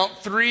sent out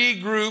 3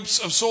 groups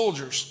of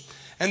soldiers.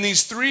 And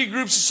these 3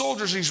 groups of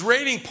soldiers, these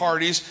raiding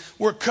parties,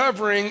 were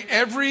covering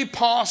every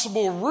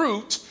possible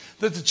route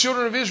that the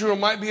children of Israel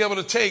might be able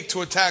to take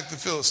to attack the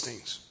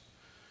Philistines.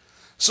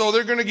 So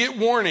they're going to get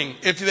warning.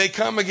 If they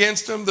come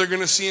against them, they're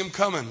going to see them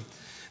coming.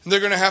 And they're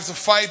going to have to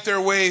fight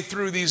their way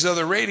through these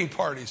other raiding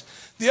parties.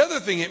 The other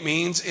thing it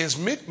means is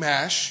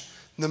Michmash,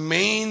 the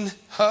main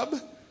hub,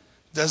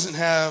 doesn't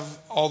have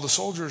all the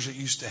soldiers it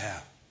used to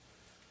have.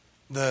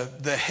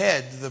 The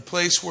head, the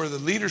place where the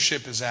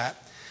leadership is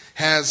at,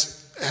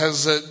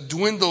 has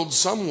dwindled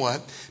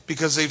somewhat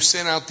because they've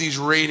sent out these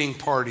raiding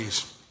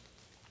parties.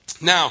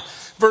 Now,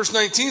 verse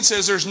 19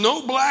 says, there's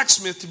no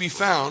blacksmith to be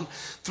found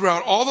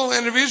throughout all the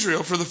land of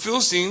Israel, for the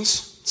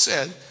Philistines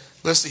said,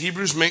 lest the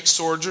Hebrews make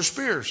swords or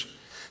spears.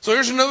 So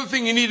here's another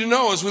thing you need to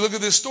know as we look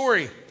at this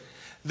story.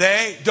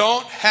 They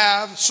don't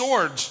have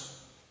swords.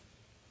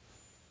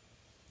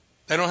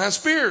 They don't have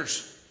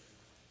spears.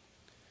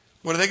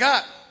 What do they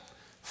got?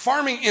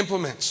 Farming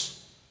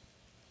implements.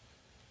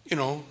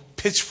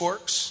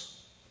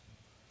 Pitchforks,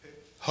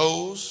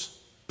 hoes,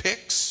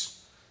 picks.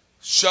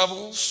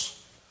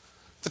 shovels,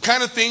 the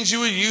kind of things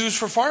you would use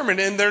for farming,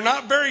 and they're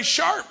not very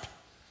sharp.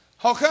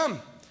 How come?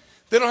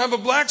 They don't have a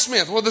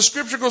blacksmith. Well, the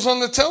scripture goes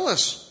on to tell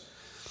us.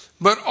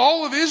 But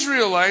all of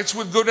Israelites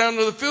would go down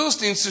to the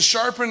Philistines to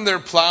sharpen their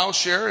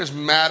plowshare, his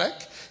mattock,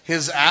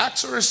 his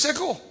axe, or his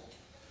sickle.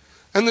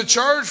 And the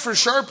charge for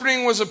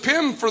sharpening was a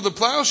pim for the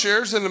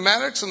plowshares and the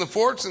mattocks and the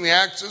forks and the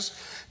axes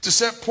to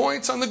set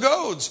points on the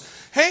goads.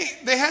 Hey,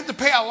 they had to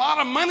pay a lot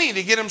of money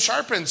to get them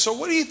sharpened. So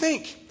what do you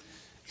think?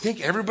 You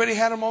think everybody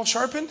had them all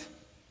sharpened?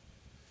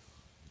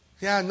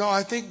 Yeah, no,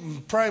 I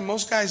think probably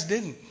most guys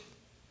didn't.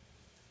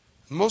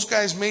 Most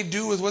guys made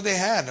do with what they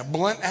had. A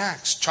blunt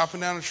axe, chopping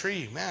down a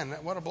tree. Man,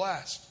 what a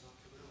blast.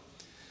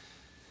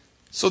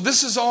 So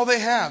this is all they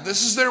have.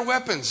 This is their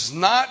weapons.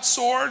 Not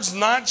swords,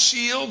 not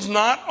shields,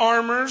 not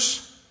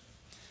armors.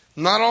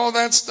 Not all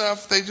that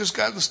stuff. They just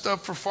got the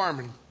stuff for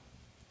farming.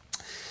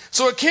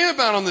 So it came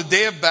about on the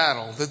day of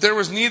battle that there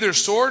was neither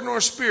sword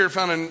nor spear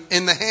found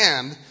in the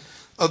hand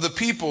of the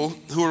people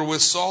who were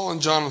with Saul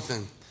and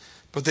Jonathan.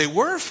 But they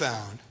were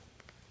found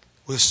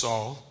with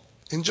Saul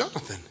and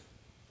Jonathan.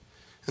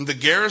 And the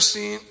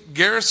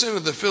garrison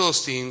of the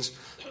Philistines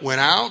went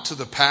out to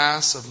the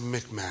pass of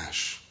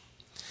Michmash.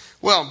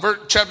 Well,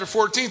 chapter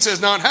 14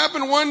 says, Now it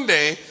happened one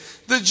day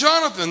that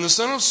Jonathan, the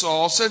son of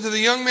Saul, said to the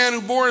young man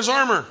who bore his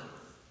armor,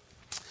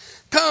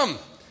 Come,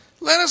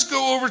 let us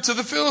go over to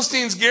the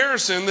Philistines'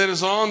 garrison that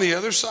is on the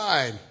other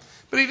side.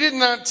 But he did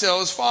not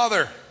tell his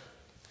father.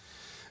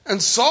 And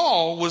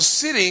Saul was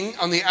sitting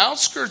on the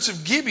outskirts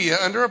of Gibeah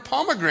under a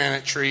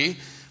pomegranate tree,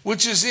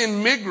 which is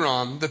in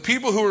Migron. The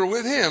people who were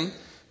with him,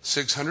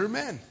 600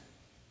 men.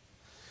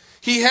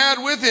 He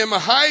had with him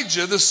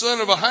Ahijah, the son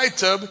of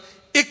Ahitub,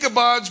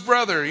 Ichabod's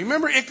brother. You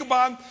remember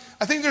Ichabod?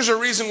 I think there's a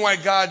reason why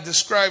God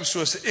describes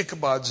to us that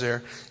Ichabod's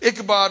there.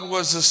 Ichabod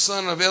was the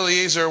son of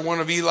Eleazar, one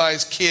of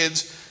Eli's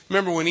kids.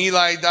 Remember when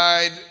Eli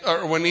died,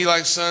 or when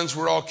Eli's sons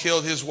were all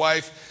killed, his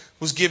wife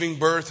was giving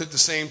birth at the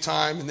same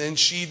time, and then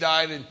she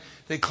died, and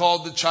they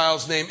called the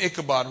child's name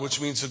Ichabod,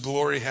 which means the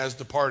glory has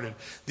departed.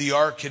 The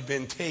ark had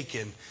been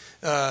taken.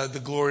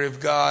 The glory of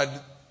God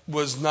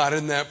was not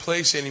in that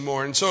place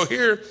anymore. And so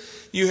here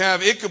you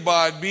have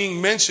Ichabod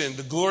being mentioned.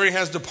 The glory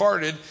has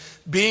departed,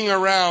 being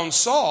around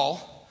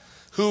Saul,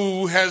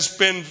 who has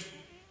been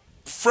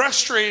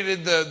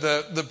frustrated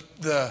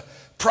the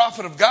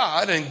prophet of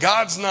God, and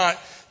God's not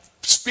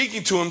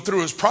speaking to him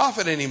through his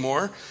prophet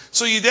anymore.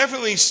 So you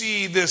definitely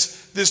see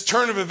this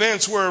turn of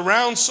events where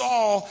around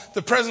Saul,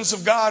 the presence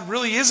of God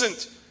really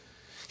isn't.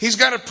 He's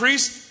got a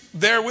priest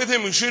there with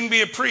him who shouldn't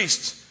be a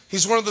priest.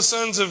 He's one of the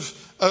sons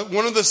of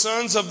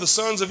the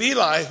sons of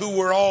Eli who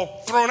were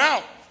all thrown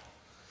out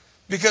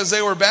because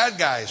they were bad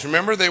guys.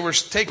 Remember, they were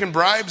taking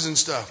bribes and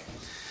stuff.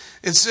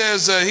 It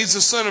says he's the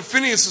son of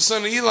Phinehas, the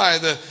son of Eli,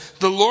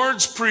 the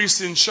Lord's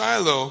priest in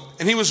Shiloh,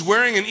 and he was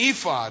wearing an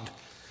ephod.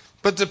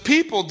 But the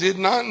people did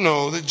not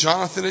know that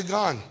Jonathan had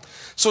gone.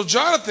 So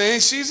Jonathan, he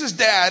sees his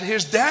dad.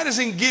 His dad is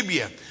in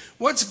Gibeah.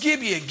 What's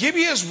Gibeah?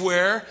 Gibeah is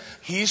where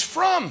he's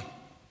from.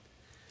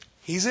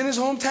 He's in his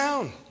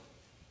hometown.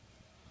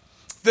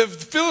 The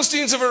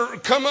Philistines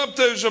have come up.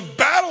 There's a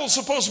battle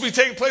supposed to be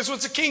taking place.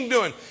 What's the king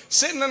doing?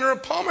 Sitting under a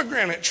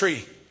pomegranate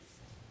tree.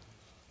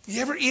 You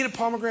ever eat a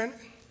pomegranate?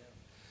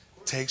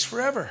 It takes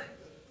forever.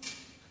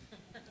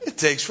 It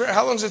takes forever.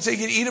 How long does it take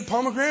you to eat a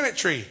pomegranate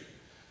tree?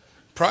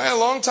 Probably a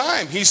long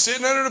time. He's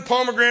sitting under the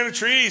pomegranate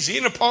tree. He's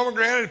eating a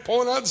pomegranate,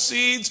 pulling out the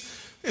seeds.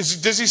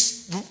 Does he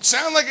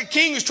sound like a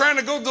king who's trying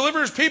to go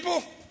deliver his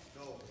people?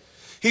 No.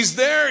 He's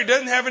there. He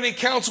doesn't have any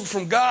counsel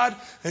from God.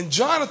 And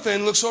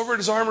Jonathan looks over at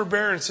his armor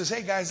bearer and says,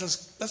 Hey guys,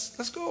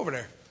 let's go over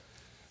there.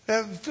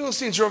 The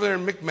Philistines are over there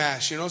in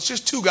Michmash. It's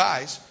just two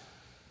guys.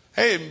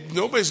 Hey,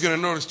 nobody's going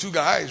to notice two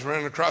guys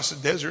running across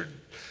the desert,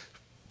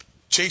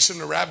 chasing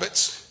the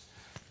rabbits,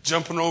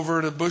 jumping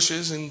over the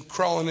bushes and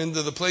crawling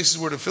into the places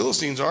where the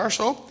Philistines are.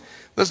 So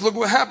let's look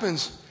what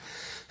happens.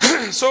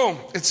 So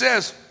it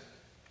says,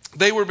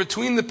 they were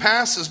between the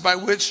passes by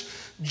which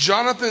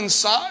Jonathan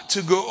sought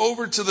to go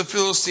over to the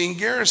Philistine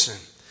garrison.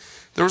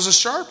 There was a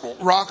sharp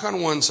rock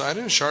on one side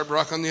and a sharp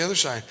rock on the other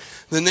side.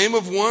 The name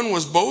of one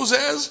was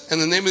Bozez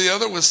and the name of the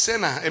other was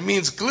Senah. It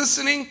means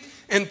glistening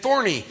and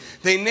thorny.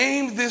 They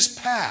named this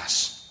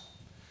pass.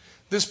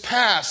 This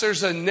pass,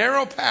 there's a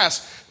narrow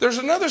pass. There's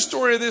another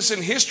story of this in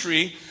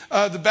history,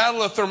 the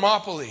Battle of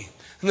Thermopylae.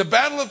 In the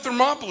Battle of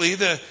Thermopylae,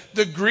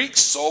 the Greek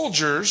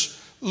soldiers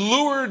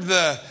lured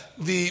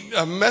you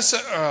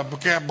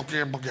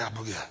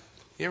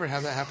ever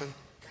have that happen?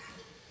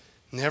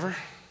 Never?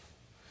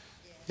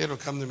 It'll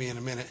come to me in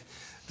a minute.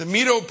 The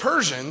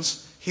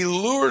Medo-Persians, he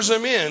lures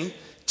them in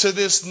to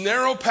this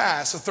narrow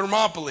pass of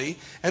Thermopylae,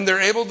 and they're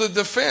able to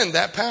defend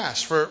that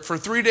pass. For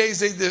 3 days,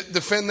 they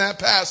defend that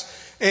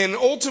pass and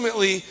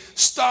ultimately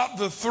stop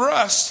the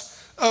thrust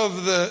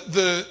of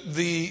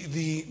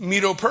the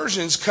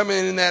Medo-Persians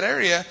coming in that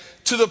area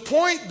to the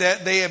point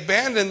that they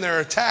abandon their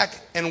attack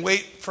and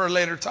wait for a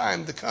later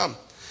time to come.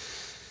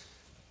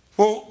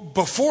 Well,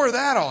 before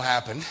that all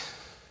happened,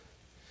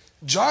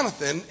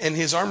 Jonathan and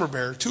his armor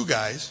bearer, two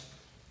guys,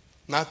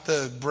 not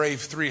the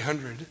brave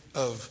 300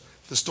 of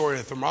the story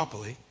of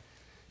Thermopylae.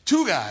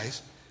 2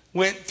 guys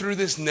went through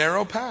this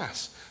narrow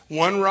pass.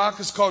 One rock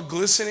is called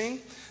Glistening.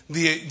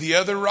 The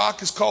other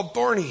rock is called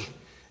Thorny.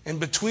 And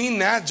between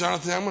that,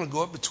 Jonathan, I'm going to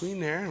go up between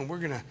there, and we're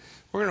going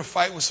to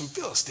fight with some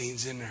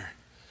Philistines in there.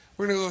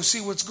 We're going to go see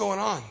what's going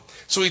on.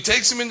 So he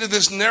takes him into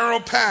this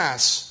narrow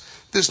pass.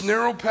 This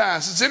narrow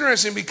pass. It's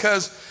interesting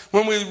because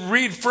when we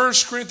read 1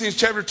 Corinthians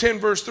chapter 10,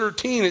 verse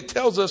 13, it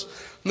tells us,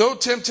 no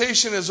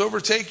temptation has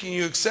overtaken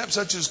you except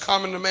such as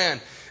common to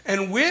man.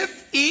 And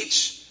with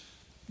each,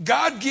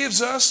 God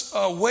gives us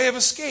a way of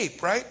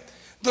escape, right?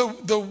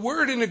 The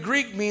word in the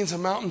Greek means a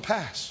mountain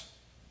pass.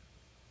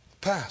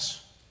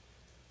 Pass.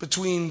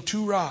 Between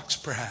 2 rocks,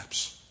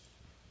 perhaps.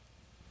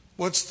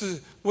 What's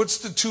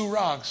the 2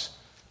 rocks?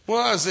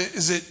 Well,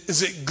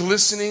 is it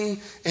glistening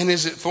and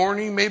is it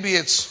thorny? Maybe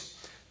it's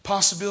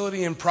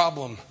possibility and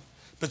problem.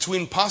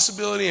 Between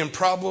possibility and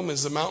problem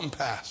is the mountain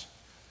pass.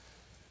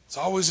 It's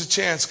always a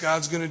chance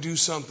God's going to do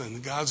something.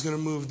 God's going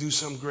to move, do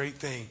some great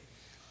thing.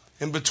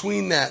 And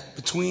between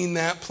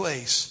that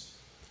place,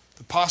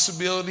 the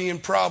possibility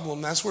and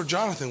problem, that's where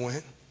Jonathan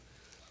went.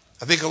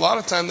 I think a lot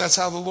of time that's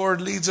how the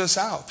Lord leads us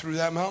out, through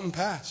that mountain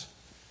pass.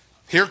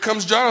 Here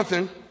comes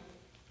Jonathan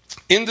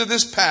into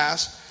this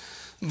pass.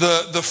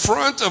 The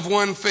front of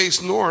one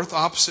faced north,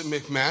 opposite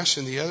Michmash,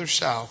 and the other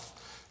south,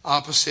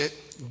 opposite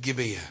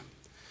Gibeah.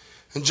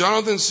 And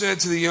Jonathan said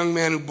to the young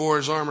man who bore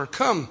his armor,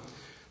 come,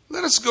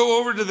 let us go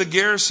over to the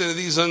garrison of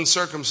these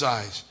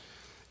uncircumcised.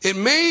 It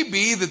may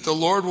be that the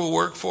Lord will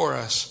work for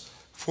us,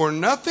 for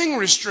nothing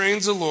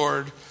restrains the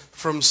Lord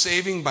from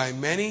saving by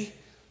many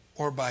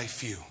or by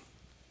few.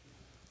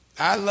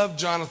 I love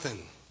Jonathan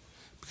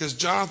because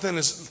Jonathan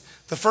is,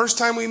 the first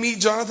time we meet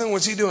Jonathan,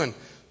 what's he doing?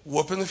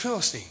 Whooping the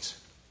Philistines.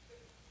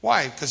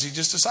 Why? Because he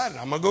just decided,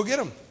 I'm going to go get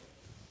them.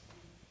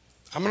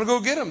 I'm going to go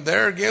get them.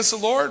 They're against the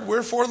Lord.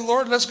 We're for the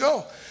Lord. Let's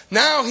go.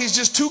 Now he's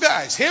just 2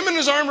 guys, him and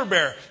his armor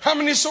bearer. How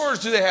many swords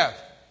do they have?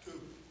 2.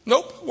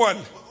 Nope, 1.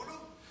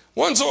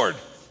 1 sword.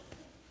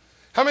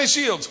 How many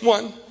shields?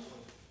 1.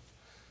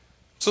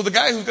 So the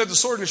guy who's got the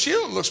sword and the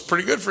shield looks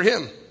pretty good for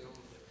him.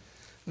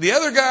 The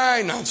other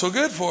guy, not so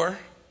good for.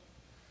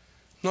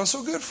 Not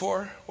so good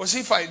for. What's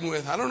he fighting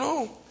with? I don't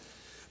know.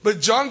 But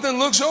Jonathan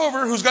looks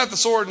over, who's got the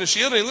sword and the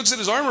shield, and he looks at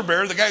his armor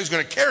bearer, the guy who's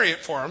going to carry it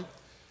for him.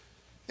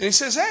 And he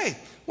says, hey,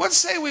 what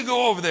say we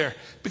go over there?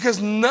 Because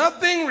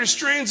nothing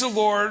restrains the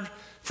Lord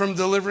from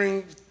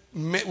delivering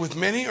with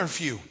many or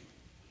few.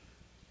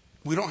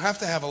 We don't have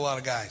to have a lot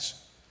of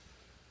guys.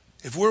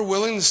 If we're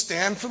willing to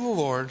stand for the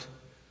Lord,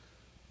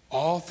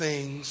 all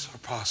things are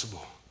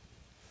possible.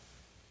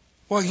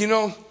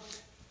 Well,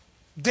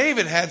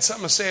 David had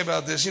something to say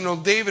about this.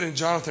 David and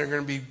Jonathan are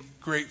going to be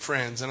great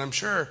friends. And I'm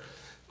sure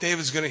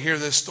David's going to hear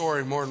this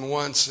story more than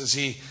once as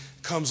he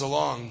comes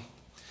along.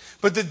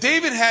 But that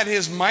David had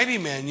his mighty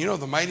men,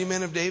 the mighty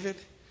men of David.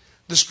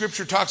 The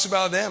scripture talks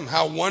about them,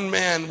 how 1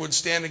 man would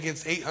stand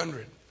against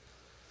 800.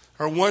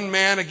 Or 1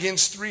 man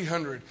against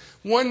 300.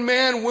 1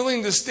 man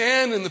willing to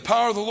stand in the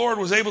power of the Lord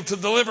was able to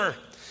deliver.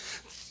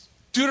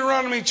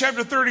 Deuteronomy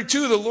chapter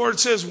 32, the Lord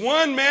says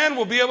 1 man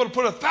will be able to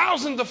put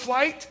 1,000 to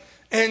flight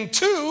and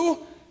 2,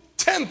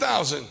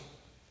 10,000.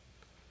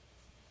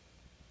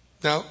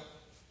 Now,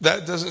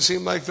 that doesn't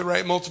seem like the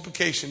right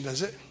multiplication,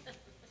 does it?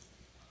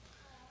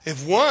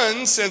 If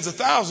 1 sends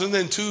 1,000,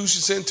 then 2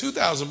 should send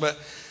 2,000. But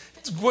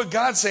what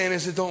God's saying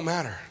is it don't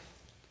matter.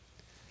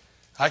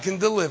 I can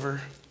deliver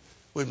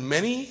with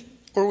many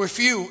or with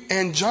few.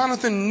 And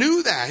Jonathan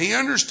knew that. He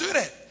understood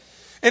it.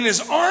 And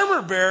his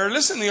armor bearer,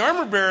 listen, the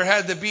armor bearer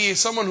had to be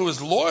someone who was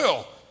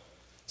loyal.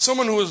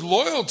 Someone who is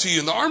loyal to you.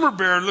 And the armor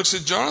bearer looks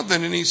at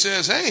Jonathan and he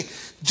says, hey,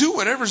 do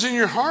whatever's in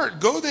your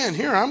heart. Go then.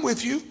 Here, I'm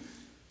with you.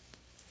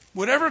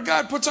 Whatever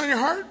God puts on your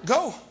heart,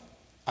 go.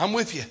 I'm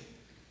with you.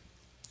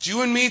 It's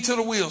you and me till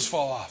the wheels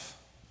fall off.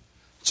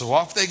 So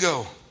off they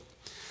go.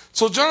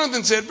 So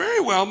Jonathan said,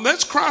 very well,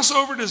 let's cross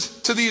over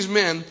to these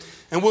men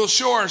and we'll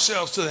show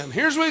ourselves to them.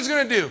 Here's what he's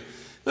going to do.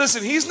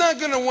 Listen, he's not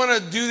going to want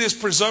to do this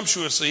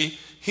presumptuously.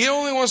 He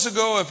only wants to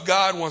go if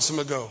God wants him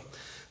to go.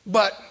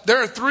 But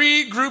there are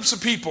 3 groups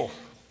of people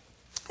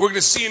we're going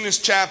to see in this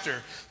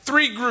chapter.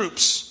 3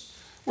 groups.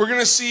 We're going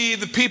to see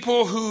the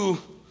people who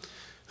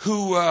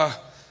are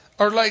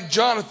like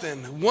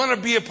Jonathan, want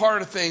to be a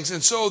part of things.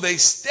 And so they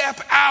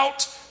step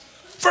out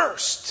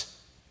first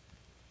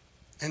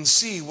and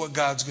see what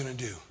God's going to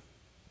do.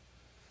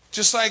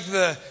 Just like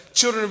the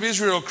children of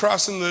Israel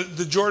crossing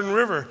the Jordan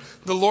River,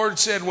 the Lord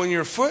said, when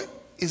your foot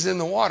is in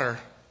the water,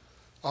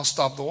 I'll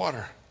stop the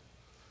water.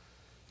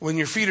 When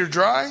your feet are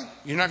dry,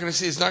 you're not going to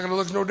see, it's not going to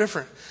look no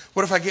different.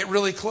 What if I get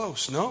really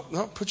close? No,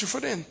 put your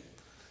foot in.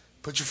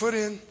 Put your foot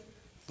in,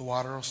 the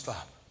water will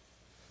stop.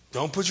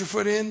 Don't put your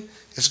foot in,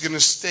 it's going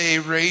to stay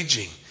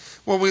raging.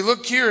 Well, we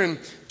look here in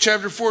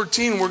chapter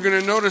 14, we're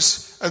going to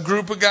notice a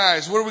group of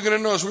guys. What are we going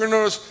to notice? We're going to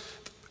notice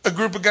a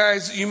group of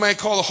guys you might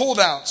call the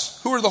holdouts.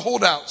 Who are the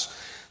holdouts?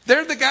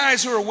 They're the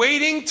guys who are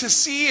waiting to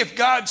see if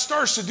God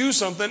starts to do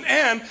something.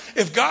 And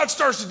if God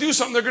starts to do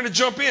something, they're going to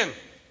jump in.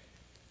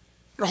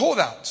 They're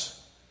holdouts.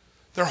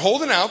 They're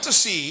holding out to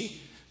see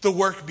the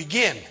work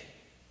begin.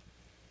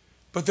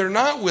 But they're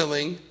not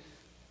willing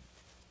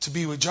to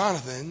be with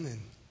Jonathan and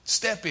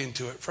step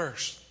into it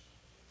first.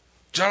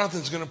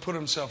 Jonathan's going to put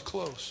himself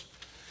close.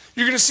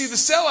 You're going to see the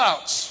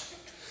sellouts.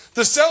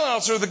 The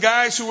sellouts are the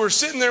guys who were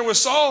sitting there with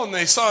Saul and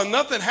they saw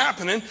nothing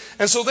happening.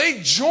 And so they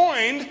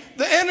joined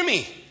the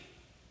enemy.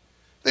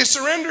 They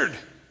surrendered.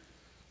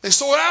 They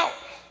sold out.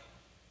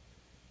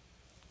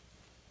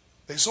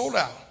 They sold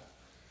out.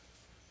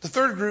 The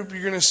third group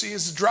you're going to see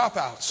is the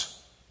dropouts.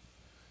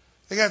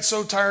 They got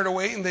so tired of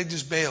waiting, they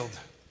just bailed.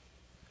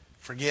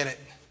 Forget it.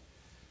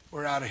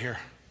 We're out of here.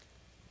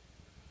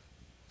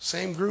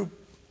 Same group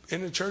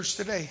in the church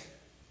today.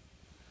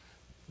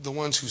 The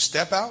ones who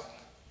step out,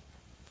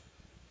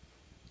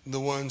 the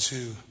ones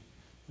who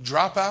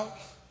drop out,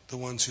 the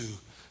ones who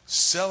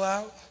sell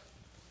out,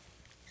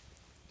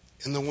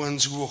 and the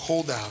ones who will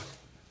hold out.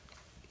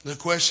 The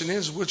question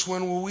is, which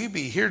one will we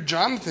be? Here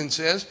Jonathan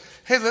says,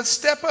 hey, let's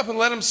step up and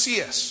let them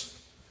see us.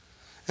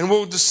 And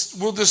we'll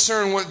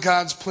discern what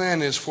God's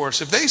plan is for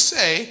us. If they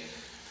say,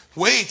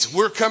 wait,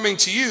 we're coming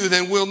to you,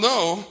 then we'll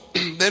know.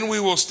 Then we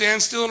will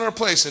stand still in our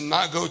place and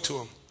not go to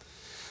them.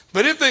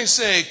 But if they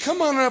say,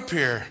 come on up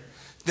here,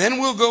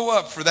 then we'll go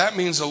up, for that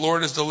means the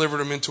Lord has delivered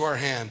them into our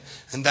hand,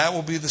 and that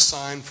will be the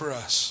sign for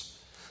us.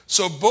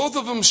 So both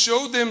of them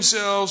showed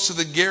themselves to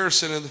the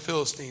garrison of the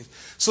Philistines.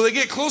 So they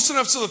get close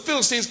enough so the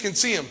Philistines can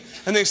see them.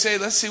 And they say,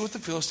 let's see what the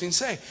Philistines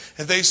say.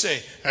 If they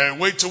say, hey,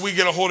 wait till we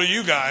get a hold of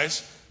you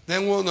guys,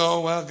 then we'll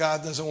know, well,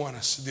 God doesn't want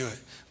us to do it.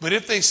 But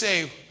if they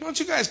say, why don't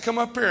you guys come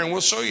up here and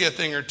we'll show you a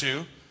thing or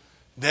two,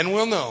 then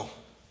we'll know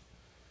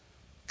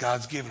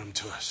God's given them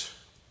to us.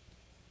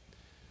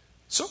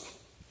 So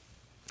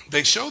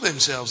they show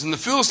themselves. And the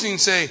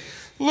Philistines say,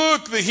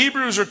 look, the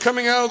Hebrews are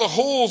coming out of the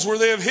holes where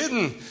they have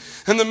hidden.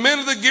 And the men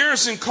of the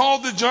garrison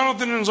called to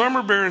Jonathan and his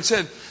armor bearer and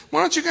said,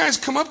 why don't you guys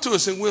come up to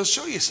us and we'll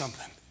show you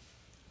something?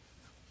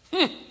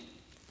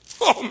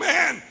 Oh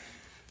man,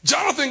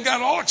 Jonathan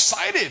got all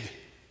excited.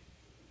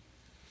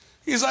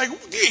 He's like,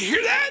 do you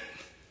hear that?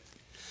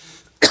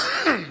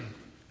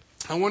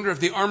 I wonder if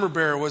the armor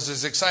bearer was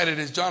as excited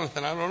as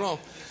Jonathan. I don't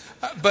know.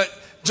 But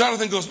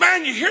Jonathan goes,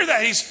 man, you hear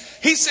that?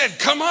 He said,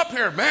 come up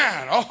here,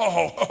 man.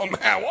 Oh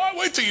man, well,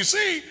 wait till you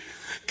see.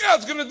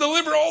 God's going to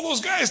deliver all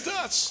those guys to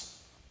us.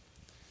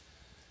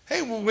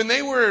 Hey, well, when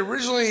they were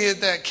originally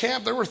at that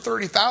camp, there were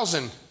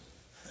 30,000.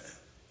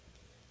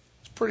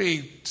 It's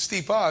pretty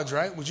steep odds,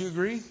 right? Would you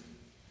agree?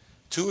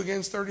 2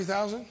 against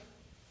 30,000?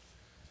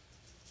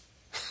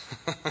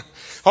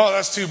 Oh,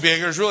 that's too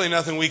big. There's really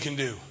nothing we can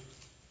do.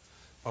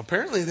 Well,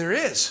 apparently there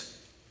is.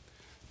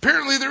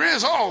 Apparently there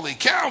is. Holy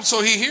cow.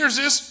 So he hears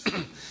this.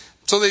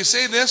 So they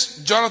say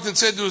this. Jonathan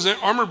said to his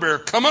armor bearer,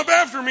 come up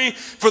after me,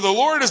 for the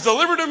Lord has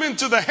delivered him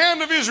into the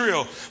hand of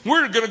Israel.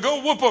 We're going to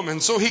go whoop him.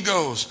 And so he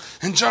goes.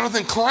 And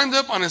Jonathan climbed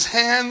up on his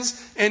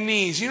hands and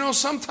knees. You know,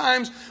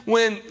 sometimes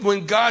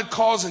when God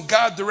calls and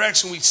God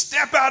directs and we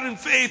step out in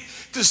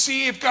faith to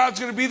see if God's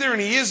going to be there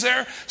and he is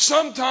there,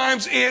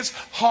 sometimes it's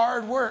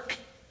hard work.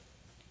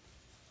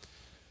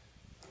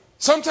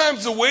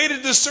 Sometimes the way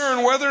to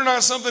discern whether or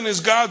not something is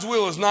God's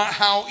will is not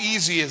how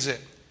easy is it.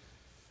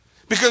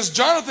 Because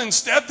Jonathan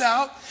stepped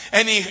out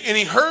and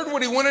he heard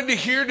what he wanted to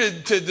hear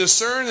to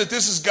discern that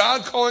this is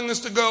God calling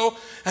us to go.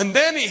 And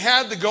then he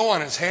had to go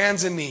on his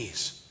hands and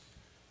knees.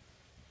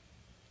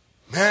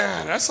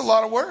 Man, that's a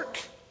lot of work.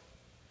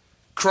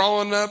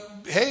 Crawling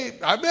up. Hey,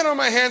 I've been on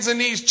my hands and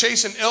knees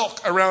chasing elk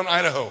around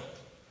Idaho.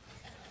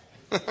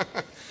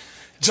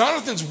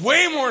 Jonathan's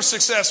way more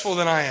successful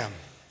than I am.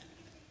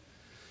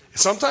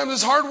 Sometimes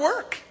it's hard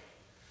work.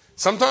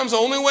 Sometimes the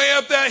only way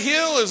up that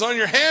hill is on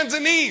your hands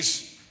and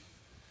knees.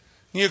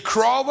 You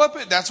crawl up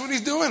it. That's what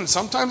he's doing.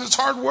 Sometimes it's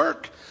hard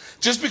work.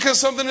 Just because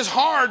something is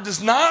hard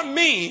does not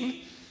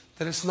mean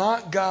that it's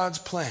not God's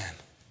plan.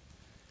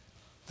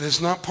 That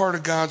it's not part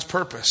of God's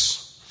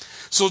purpose.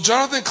 So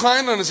Jonathan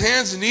climbed on his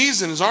hands and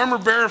knees and his armor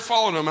bearer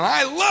followed him. And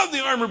I love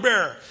the armor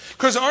bearer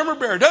because the armor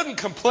bearer doesn't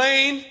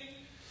complain.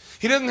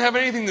 He doesn't have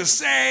anything to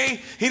say.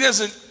 He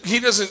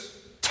doesn't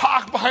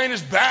talk behind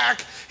his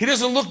back. He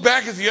doesn't look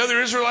back at the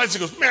other Israelites and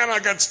goes, man, I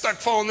got stuck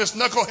following this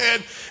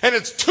knucklehead and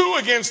it's 2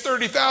 against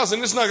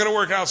 30,000. It's not going to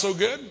work out so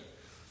good.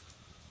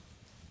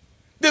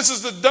 This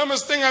is the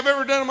dumbest thing I've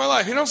ever done in my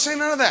life. He don't say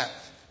none of that.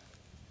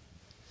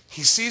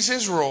 He sees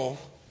his role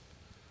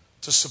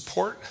to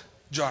support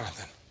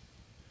Jonathan.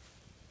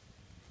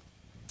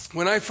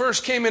 When I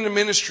first came into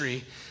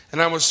ministry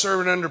and I was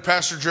serving under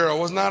Pastor Gerald,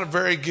 it was not a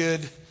very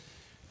good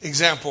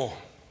example.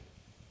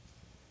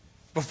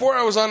 Before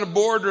I was on the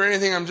board or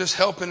anything, I'm just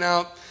helping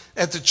out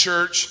at the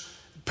church.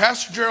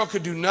 Pastor Gerald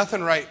could do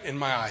nothing right in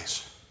my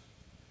eyes.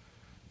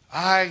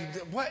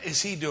 What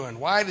is he doing?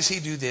 Why does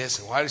he do this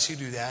and why does he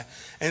do that?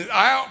 And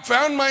I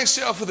found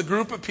myself with a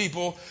group of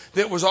people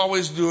that was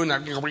always doing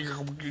that,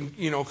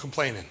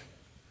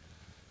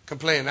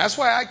 complaining. That's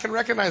why I can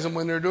recognize them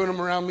when they're doing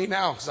them around me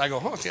now. Because I go,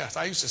 oh yes,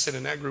 I used to sit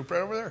in that group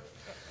right over there.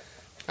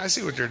 I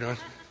see what they're doing.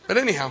 But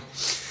anyhow,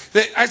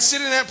 I'd sit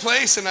in that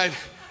place and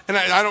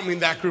I don't mean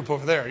that group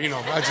over there,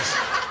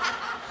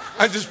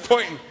 I'm just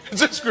pointing.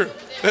 It's this group.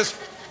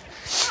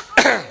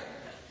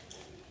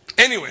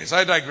 And Anyways,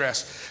 I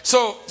digress.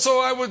 So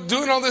I was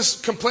doing all this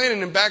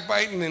complaining and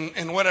backbiting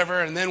and whatever.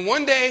 And then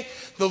one day,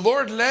 the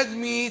Lord led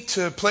me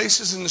to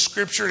places in the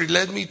scripture. He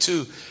led me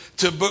to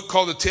a book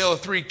called The Tale of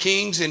Three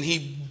Kings, and he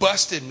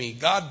busted me.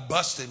 God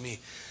busted me.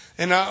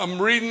 And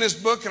I'm reading this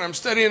book, and I'm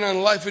studying on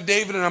the life of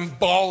David, and I'm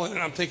bawling,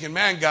 and I'm thinking,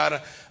 man,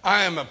 God,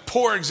 I am a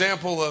poor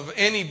example of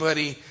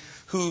anybody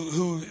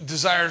who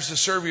desires to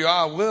serve you.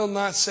 I will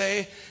not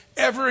say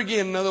ever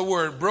again another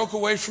word. Broke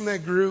away from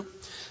that group.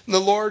 And the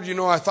Lord,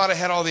 I thought I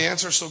had all the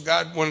answers, so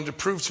God wanted to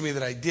prove to me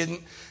that I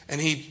didn't, and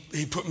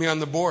he put me on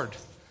the board.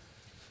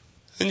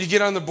 Then you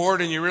get on the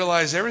board and you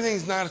realize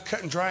everything's not as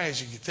cut and dry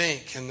as you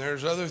think, and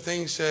there's other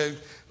things that,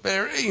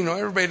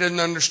 everybody doesn't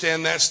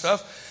understand that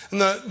stuff.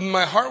 And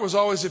my heart was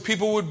always that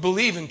people would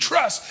believe and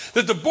trust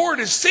that the board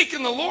is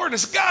seeking the Lord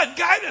as God,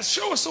 guide us,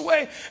 show us the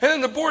way. And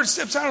then the board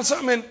steps out on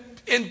something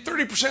and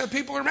 30% of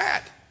people are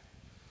mad.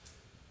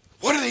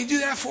 What do they do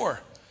that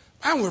for?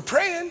 Man, we're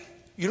praying.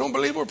 You don't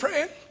believe we're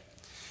praying?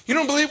 You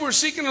don't believe we're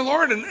seeking the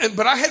Lord?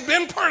 But I had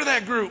been part of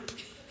that group.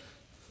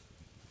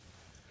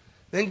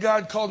 Then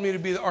God called me to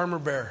be the armor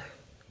bearer.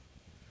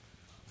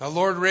 The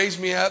Lord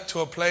raised me up to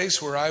a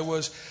place where I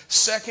was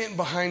second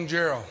behind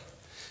Gerald.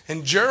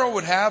 And Gerald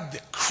would have the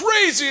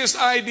craziest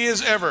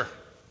ideas ever.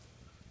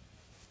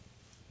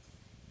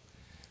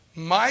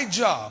 My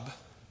job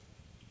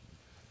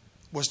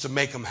was to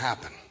make them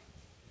happen.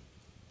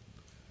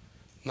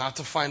 Not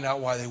to find out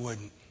why they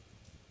wouldn't.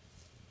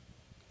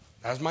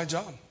 That was my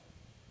job.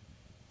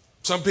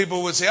 Some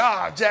people would say,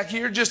 Jackie,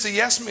 you're just a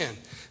yes man.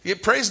 Yeah,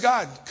 praise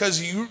God,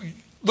 because you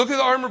look at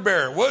the armor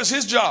bearer. What was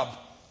his job?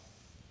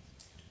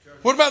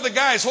 What about the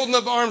guys holding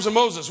up the arms of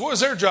Moses? What was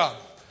their job?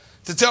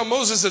 To tell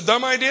Moses a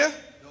dumb idea?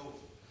 No.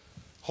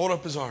 Hold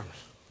up his arms.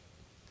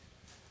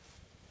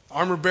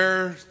 Armor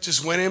bearer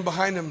just went in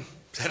behind him.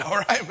 Said, all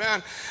right,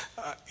 man.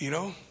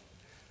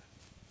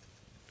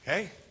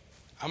 Hey,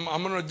 I'm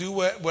going to do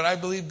what I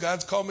believe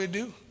God's called me to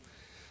do.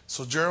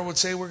 So Gerald would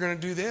say, we're going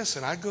to do this.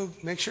 And I'd go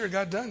make sure it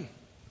got done.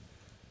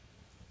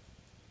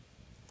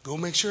 Go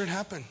make sure it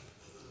happened.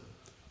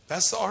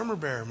 That's the armor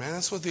bearer, man.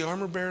 That's what the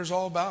armor bearer is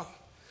all about.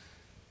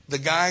 The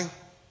guy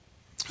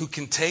who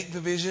can take the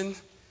vision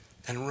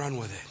and run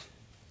with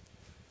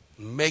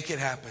it. Make it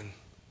happen.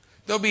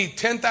 There'll be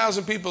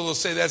 10,000 people who'll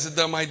say that's a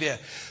dumb idea.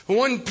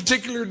 One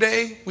particular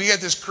day, we got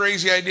this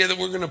crazy idea that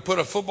we're going to put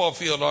a football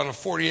field on a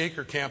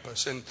 40-acre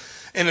campus and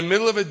in the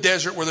middle of a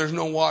desert where there's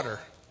no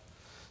water.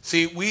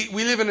 See, we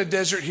live in a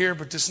desert here,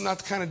 but this is not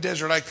the kind of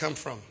desert I come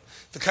from.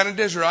 The kind of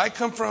desert I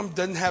come from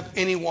doesn't have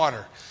any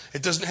water.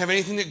 It doesn't have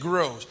anything that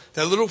grows.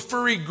 That little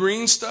furry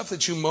green stuff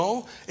that you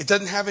mow, it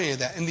doesn't have any of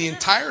that. In the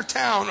entire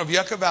town of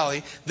Yucca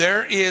Valley,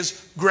 there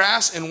is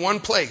grass in one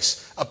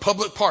place, a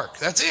public park.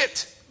 That's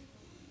it.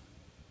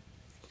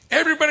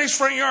 Everybody's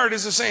front yard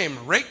is the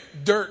same.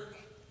 Raked dirt.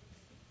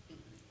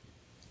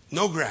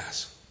 No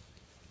grass.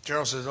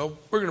 Gerald says,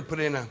 we're going to put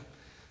in a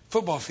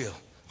football field.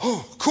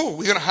 Oh, cool.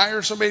 We're going to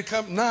hire somebody to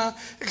come? Nah,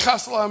 it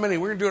costs a lot of money.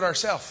 We're going to do it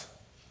ourselves.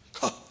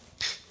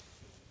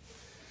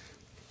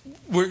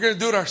 We're going to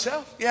do it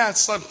ourselves? Yeah,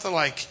 it's something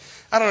like,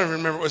 I don't even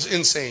remember. It was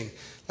insane.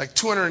 Like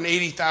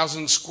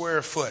 280,000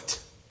 square foot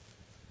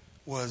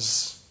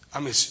was,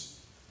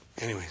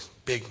 anyways,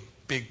 big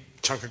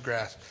chunk of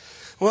grass.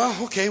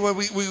 Well, okay, we're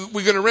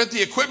going to rent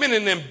the equipment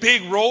and then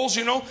big rolls,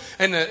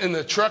 and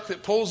the truck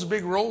that pulls the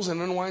big rolls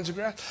and unwinds the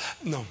grass.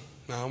 No,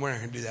 we're not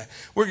going to do that.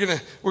 We're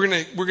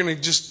going to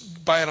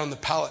just buy it on the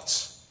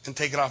pallets and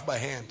take it off by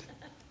hand.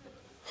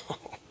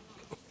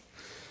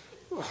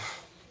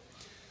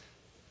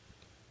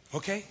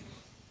 Okay.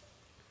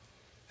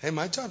 Hey,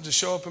 my job is to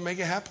show up and make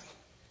it happen.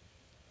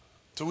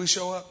 So we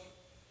show up.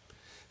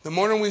 The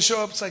morning we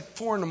show up, it's like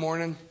 4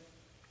 a.m.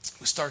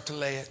 We start to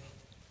lay it.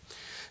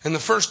 And the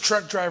first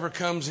truck driver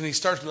comes and he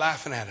starts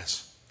laughing at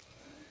us.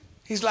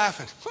 He's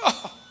laughing.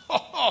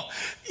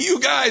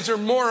 You guys are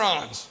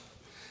morons.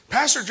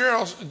 Pastor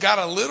Gerald got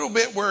a little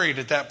bit worried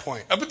at that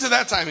point. Up until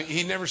that time,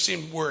 he never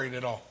seemed worried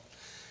at all.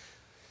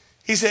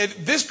 He said,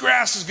 this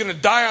grass is going to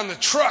die on the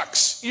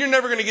trucks. You're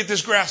never going to get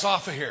this grass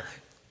off of here.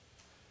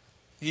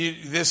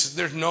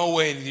 There's no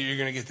way that you're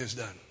going to get this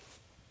done.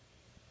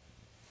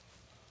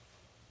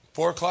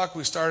 4 o'clock,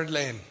 we started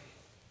laying.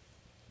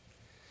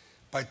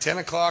 By 10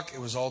 o'clock, it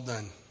was all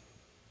done.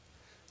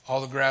 All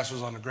the grass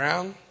was on the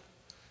ground,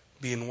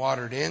 being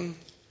watered in.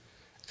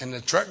 And the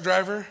truck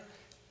driver,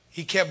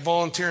 he kept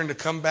volunteering to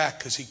come back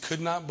because he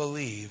could not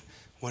believe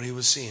what he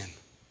was seeing.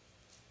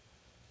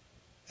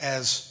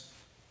 As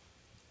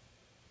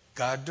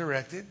God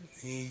directed,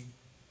 he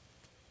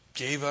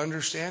gave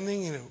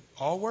understanding, and it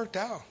all worked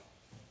out.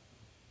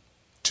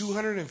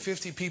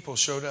 250 people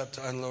showed up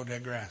to unload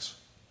that grass.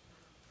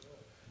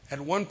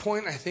 At one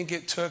point, I think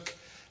it took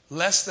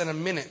less than a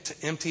minute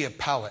to empty a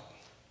pallet.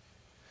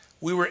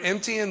 We were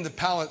emptying the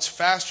pallets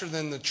faster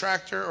than the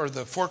tractor or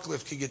the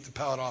forklift could get the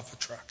pallet off a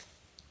truck.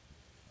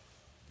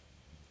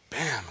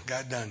 Bam,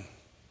 got done.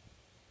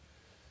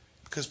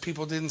 Because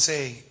people didn't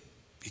say,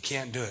 you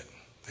can't do it.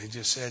 They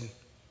just said,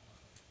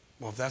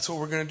 well, if that's what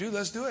we're going to do,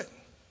 let's do it.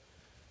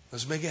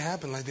 Let's make it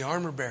happen like the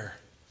armor bearer.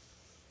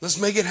 Let's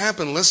make it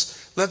happen.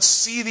 Let's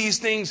see these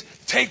things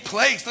take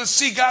place. Let's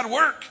see God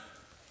work.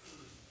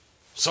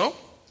 So,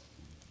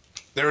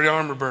 there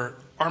the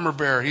armor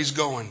bearer, he's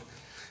going.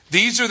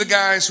 These are the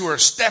guys who are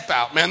step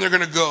out. Man, they're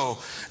going to go.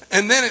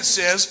 And then it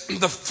says,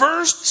 the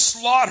first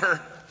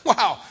slaughter.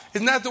 Wow,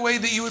 isn't that the way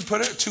that you would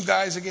put it? 2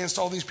 guys against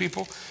all these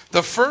people?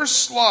 The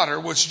first slaughter,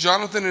 which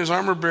Jonathan and his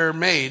armor bearer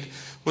made,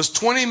 was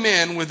 20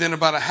 men within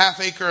about a half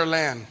acre of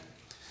land.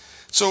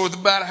 So with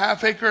about a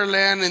half acre of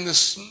land in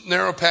this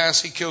narrow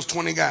pass, he kills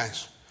 20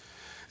 guys.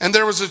 And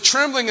there was a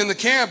trembling in the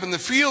camp, in the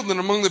field, and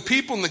among the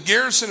people, and the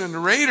garrison, and the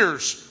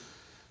raiders.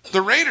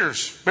 The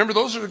raiders, remember,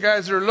 those are the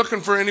guys that are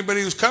looking for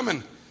anybody who's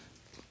coming.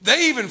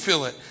 They even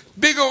feel it.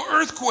 Big old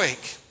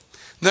earthquake.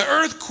 The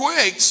earth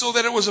quaked so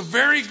that it was a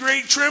very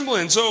great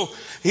trembling. So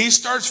he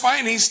starts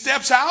fighting. He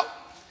steps out.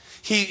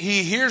 He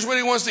hears what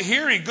he wants to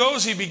hear. He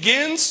goes. He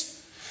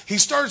begins. He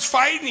starts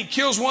fighting. He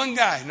kills 1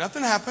 guy.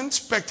 Nothing happens.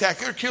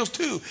 Spectacular. Kills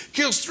 2.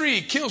 Kills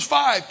 3. Kills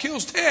 5.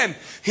 Kills 10.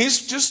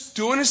 He's just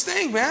doing his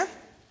thing, man.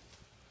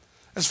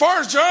 As far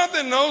as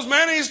Jonathan knows,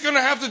 man, he's going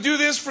to have to do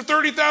this for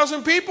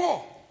 30,000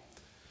 people.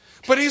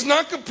 But he's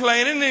not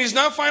complaining, and he's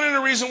not finding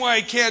a reason why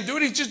he can't do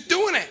it. He's just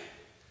doing it.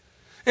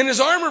 And his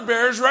armor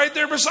bearer's right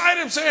there beside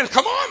him saying,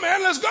 come on,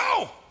 man, let's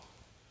go.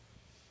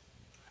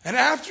 And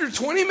after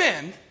 20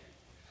 men,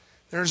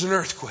 there's an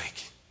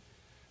earthquake.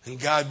 And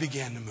God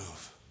began to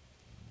move.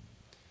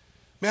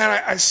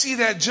 Man, I see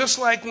that just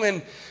like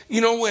when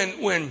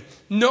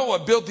Noah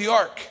built the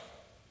ark.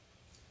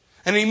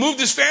 And he moved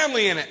his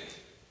family in it.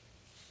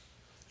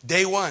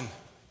 Day 1.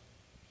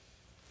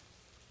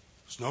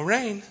 There's no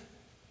rain.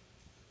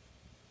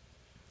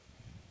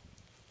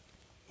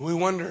 We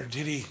wonder,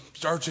 did he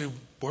start to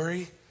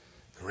worry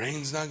the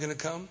rain's not going to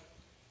come?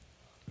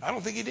 I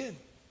don't think he did.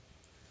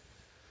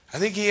 I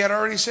think he had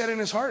already said in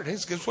his heart, hey,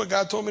 guess what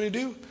God told me to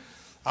do?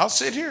 I'll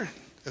sit here.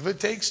 If it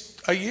takes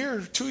a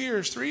year, 2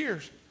 years, 3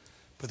 years.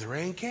 But the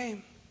rain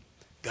came.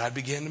 God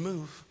began to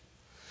move.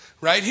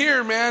 Right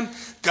here, man,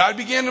 God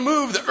began to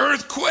move. The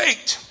earth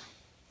quaked.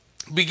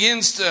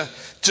 Begins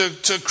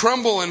to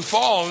crumble and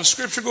fall. And the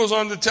scripture goes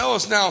on to tell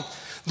us now,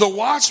 the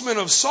watchmen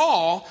of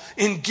Saul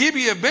in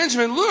Gibeah of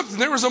Benjamin looked,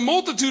 and there was a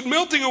multitude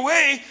melting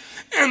away,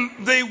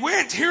 and they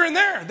went here and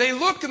there. They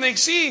look and they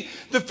see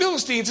the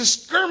Philistines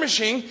just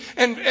skirmishing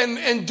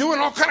and doing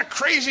all kind of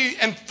crazy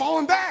and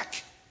falling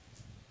back.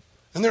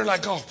 And they're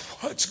like, oh,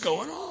 what's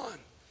going on?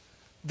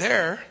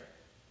 They're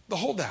the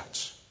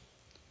holdouts.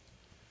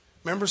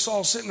 Remember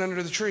Saul sitting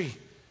under the tree,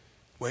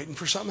 waiting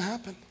for something to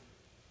happen.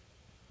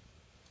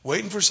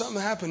 Waiting for something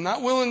to happen.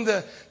 Not willing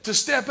to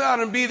step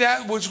out and be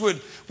that which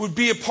would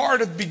be a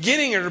part of the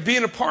beginning or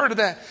being a part of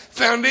that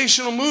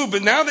foundational move.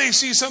 But now they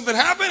see something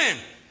happening.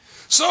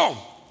 So,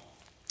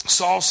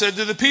 Saul said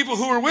to the people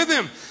who were with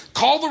him,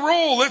 call the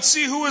roll. Let's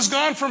see who has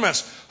gone from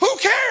us. Who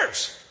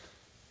cares?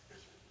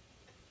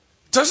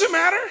 Does it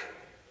matter?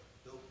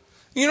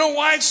 You know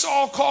why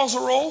Saul calls a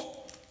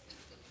roll?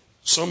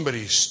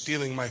 Somebody's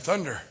stealing my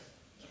thunder.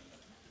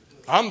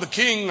 I'm the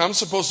king. I'm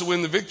supposed to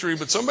win the victory,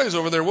 but somebody's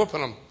over there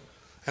whooping them.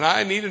 And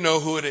I need to know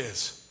who it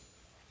is.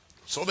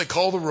 So they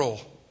call the roll.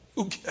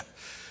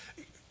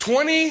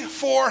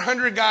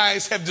 2,400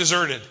 guys have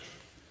deserted.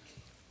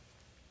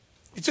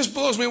 It just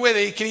blows me away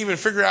they can even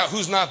figure out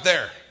who's not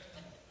there.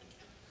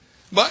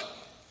 But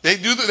they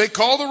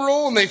call the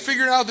roll and they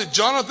figure out that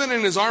Jonathan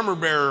and his armor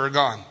bearer are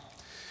gone.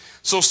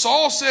 So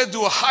Saul said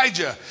to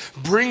Ahijah,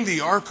 bring the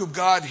ark of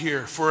God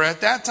here. For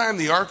at that time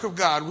the ark of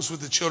God was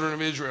with the children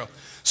of Israel.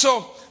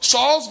 So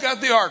Saul's got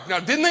the ark. Now,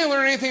 didn't they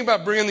learn anything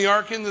about bringing the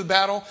ark into the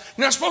battle?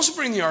 You're not supposed to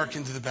bring the ark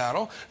into the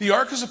battle. The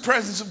ark is the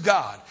presence of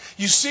God.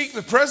 You seek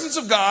the presence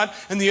of God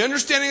and the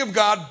understanding of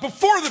God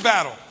before the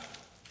battle.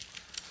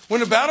 When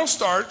the battle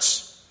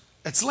starts,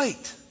 it's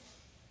late.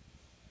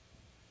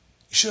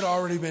 You should have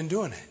already been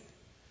doing it.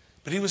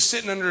 But he was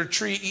sitting under a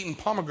tree eating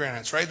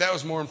pomegranates, right? That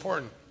was more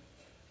important.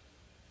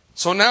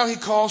 So now he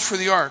calls for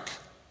the ark.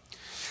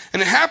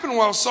 And it happened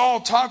while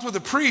Saul talked with the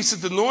priests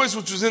that the noise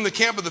which was in the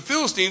camp of the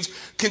Philistines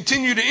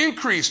continued to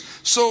increase.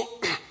 So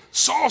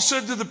Saul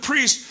said to the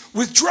priest,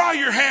 withdraw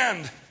your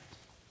hand.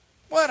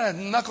 What a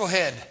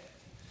knucklehead.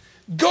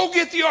 Go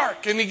get the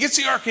ark. And he gets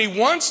the ark and he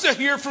wants to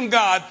hear from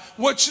God.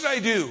 What should I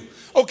do?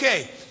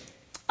 Okay,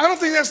 I don't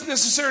think that's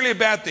necessarily a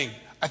bad thing.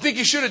 I think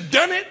he should have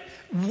done it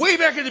way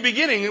back at the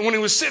beginning when he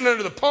was sitting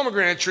under the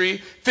pomegranate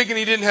tree thinking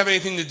he didn't have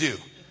anything to do.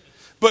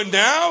 But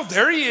now,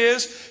 there he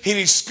is, and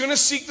he's going to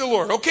seek the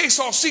Lord. Okay,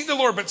 Saul, seek the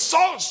Lord. But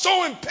Saul is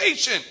so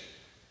impatient.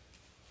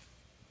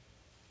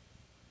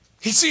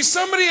 He sees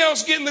somebody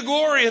else getting the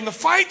glory, and the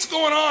fight's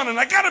going on, and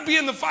I got to be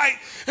in the fight,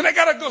 and I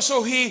got to go.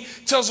 So he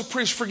tells the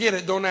priest, forget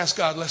it, don't ask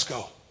God, let's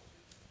go.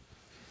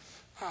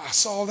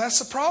 Saul, that's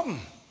the problem.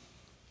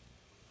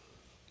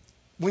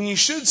 When you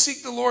should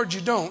seek the Lord,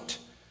 you don't.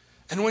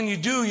 And when you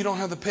do, you don't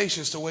have the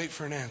patience to wait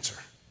for an answer.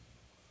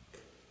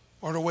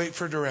 Or to wait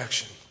for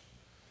direction.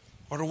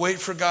 Or to wait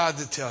for God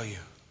to tell you.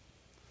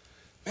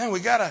 Man, we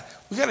gotta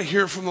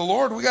hear from the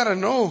Lord. We gotta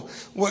know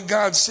what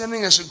God's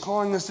sending us and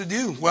calling us to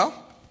do. Well,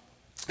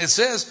 it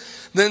says,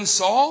 then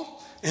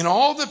Saul and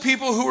all the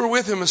people who were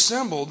with him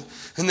assembled,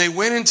 and they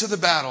went into the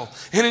battle.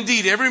 And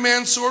indeed, every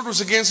man's sword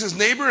was against his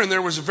neighbor, and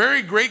there was a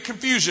very great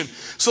confusion.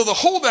 So the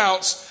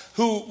holdouts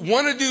who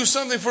want to do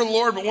something for the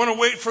Lord, but want to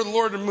wait for the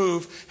Lord to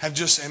move, have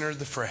just entered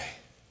the fray.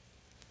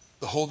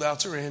 The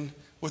holdouts are in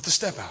with the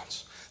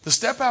step-outs. The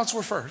step-outs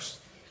were first.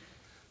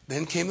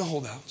 Then came the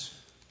holdouts.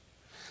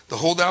 The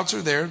holdouts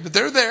are there, but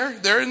they're there.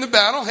 They're in the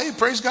battle. Hey,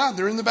 praise God,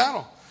 they're in the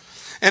battle.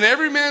 And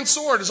every man's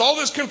sword is all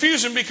this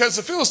confusion because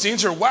the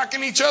Philistines are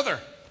whacking each other.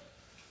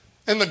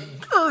 And the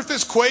earth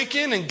is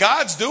quaking, and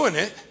God's doing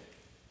it.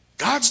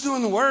 God's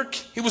doing the work.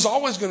 He was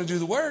always going to do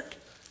the work.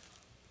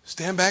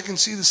 Stand back and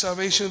see the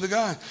salvation of the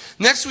God.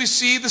 Next we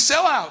see the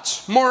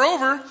sellouts.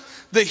 Moreover,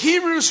 the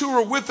Hebrews who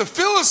were with the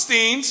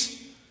Philistines,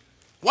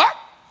 what?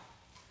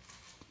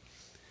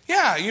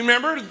 Yeah, you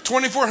remember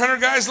 2,400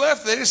 guys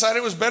left. They decided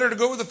it was better to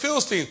go with the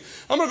Philistines.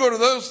 I'm going to go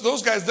to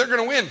those guys. They're going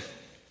to win.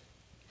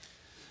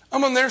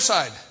 I'm on their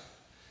side.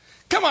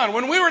 Come on,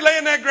 when we were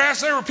laying that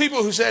grass, there were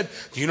people who said,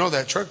 you know,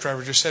 that truck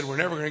driver just said we're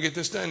never going to get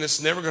this done. This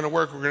is never going to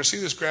work. We're going to see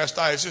this grass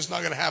die. It's just not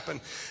going to happen.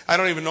 I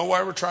don't even know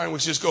why we're trying. We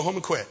should just go home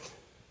and quit.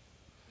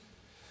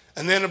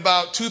 And then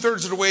about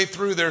 2/3 of the way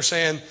through, they're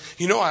saying,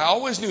 you know, I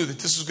always knew that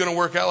this was going to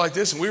work out like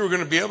this and we were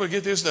going to be able to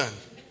get this done.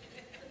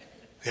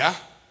 Yeah?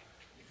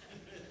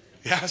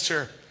 Yeah,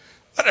 sure.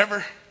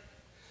 Whatever.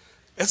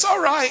 It's all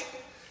right.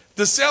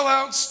 The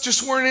sellouts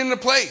just weren't in the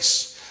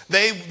place.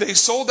 They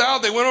sold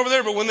out. They went over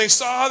there. But when they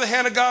saw the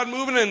hand of God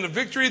moving and the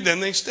victory, then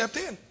they stepped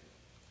in.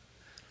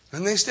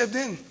 And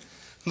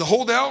the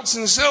holdouts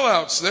and the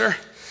sellouts,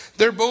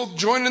 they're both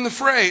joined in the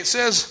fray. It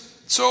says,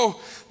 so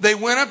they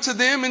went up to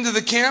them into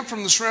the camp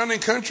from the surrounding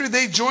country.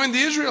 They joined the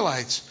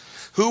Israelites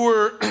who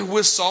were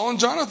with Saul and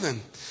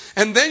Jonathan.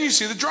 And then you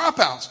see the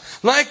dropouts.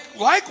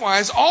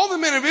 Likewise, all the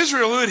men of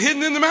Israel who had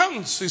hidden in the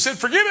mountains. He said,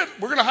 forget it.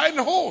 We're going to hide in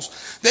the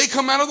holes. They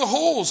come out of the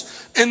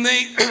holes. And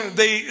they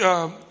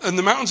in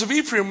the mountains of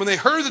Ephraim, when they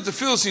heard that the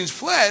Philistines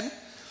fled,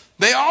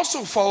 they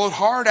also followed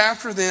hard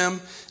after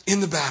them in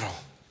the battle.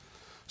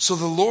 So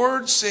the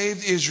Lord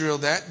saved Israel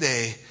that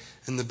day,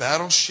 and the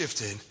battle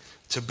shifted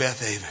to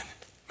Beth-aven.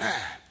 Man,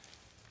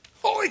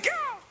 holy cow.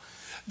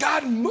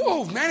 God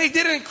moved, man. He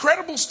did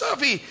incredible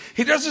stuff. He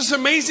does this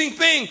amazing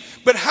thing.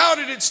 But how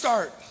did it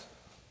start?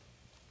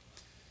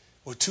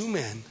 With two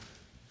men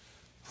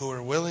who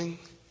are willing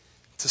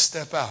to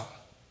step out.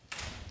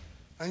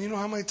 And you know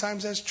how many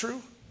times that's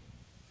true?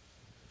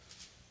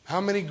 How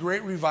many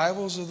great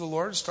revivals of the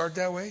Lord start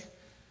that way?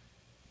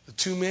 The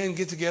two men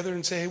get together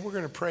and say, hey, we're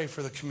going to pray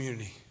for the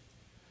community.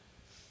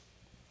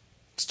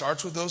 It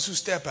starts with those who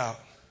step out.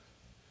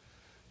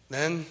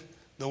 Then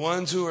the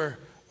ones who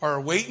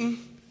are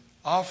waiting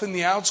off in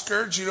the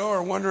outskirts,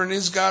 are wondering,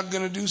 is God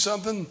going to do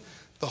something?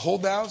 The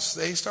holdouts,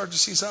 they start to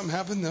see something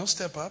happen, they'll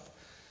step up.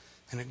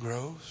 And it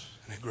grows,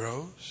 and it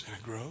grows, and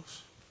it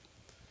grows.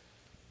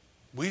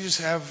 We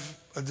just have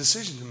a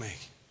decision to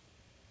make.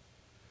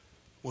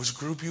 Which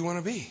group you want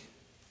to be?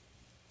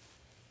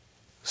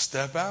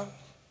 Step out,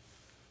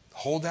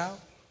 hold out,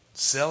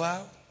 sell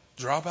out,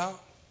 drop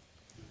out.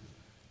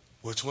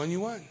 Which one you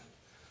want?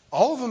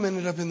 All of them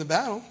ended up in the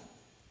battle.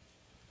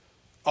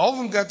 All of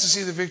them got to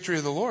see the victory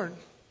of the Lord.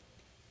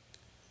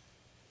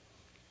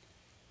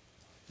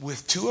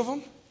 With two of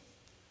them,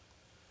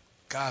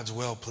 God's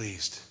well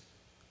pleased.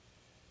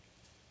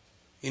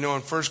 In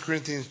 1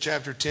 Corinthians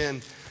chapter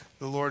 10,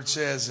 the Lord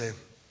says, a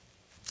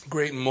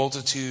great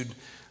multitude,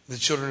 the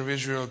children of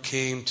Israel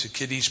came to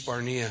Kadesh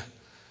Barnea.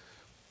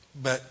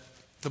 But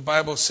the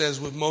Bible says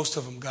with most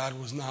of them, God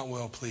was not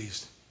well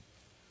pleased.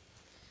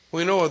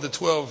 We know of the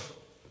 12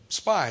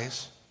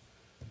 spies,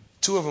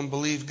 2 of them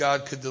believed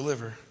God could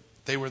deliver.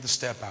 They were the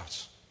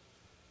step-outs.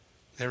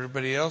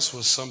 Everybody else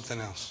was something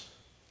else.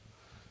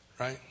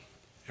 Right?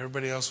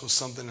 Everybody else was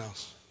something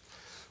else.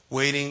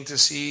 Waiting to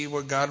see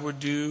what God would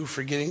do,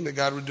 forgetting that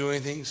God would do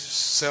anything,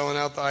 selling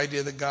out the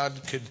idea that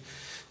God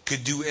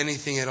could do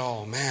anything at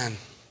all. Man,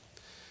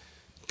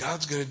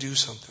 God's going to do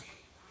something.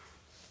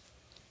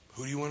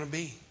 Who do you want to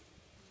be?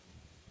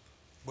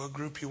 What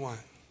group you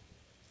want?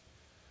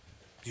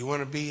 Do you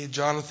want to be a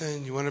Jonathan?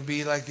 Do you want to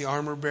be like the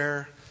armor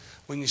bearer?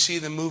 When you see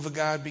the move of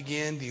God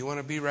begin, do you want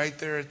to be right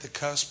there at the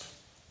cusp?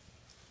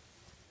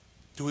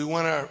 Do we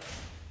want to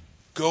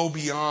go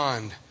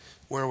beyond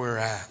where we're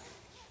at?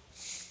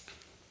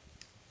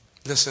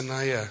 Listen,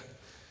 I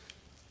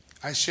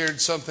shared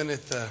something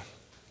at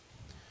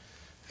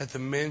the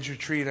men's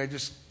retreat. I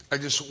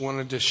just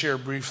wanted to share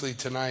briefly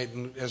tonight,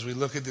 and as we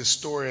look at this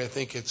story, I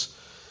think it's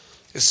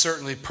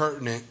certainly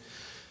pertinent.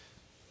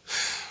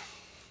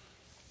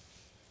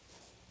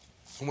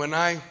 When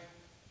I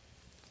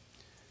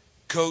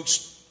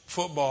coached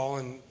football,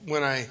 and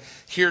when I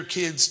hear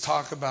kids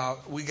talk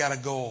about we got a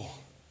goal,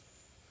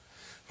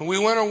 and we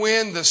want to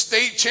win the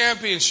state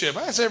championship.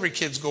 That's every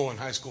kid's goal in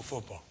high school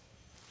football.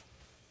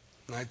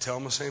 And I tell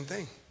them the same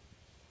thing.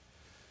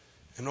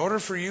 In order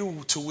for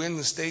you to win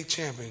the state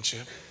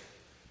championship,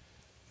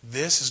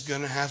 this is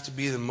going to have to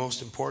be the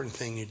most important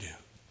thing you do.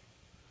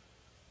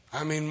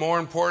 I mean, more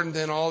important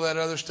than all that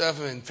other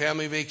stuff and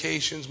family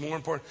vacations, more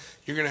important.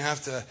 You're going to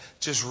have to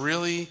just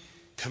really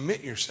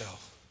Commit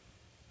yourself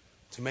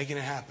to making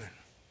it happen.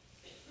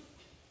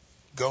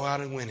 Go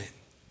out and win it.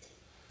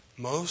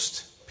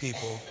 Most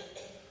people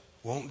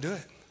won't do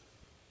it.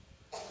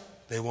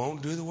 They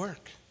won't do the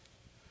work.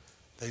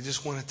 They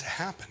just want it to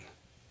happen.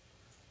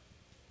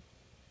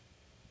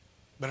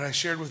 But I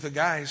shared with the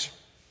guys,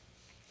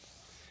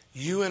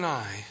 you and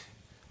I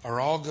are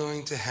all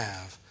going to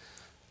have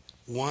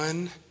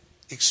one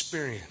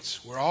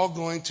experience. We're all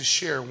going to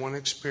share one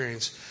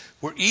experience.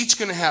 We're each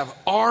going to have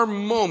our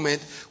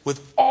moment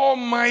with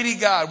Almighty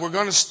God. We're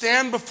going to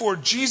stand before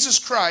Jesus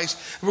Christ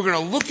and we're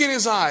going to look in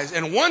His eyes.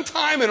 And one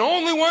time and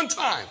only one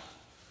time,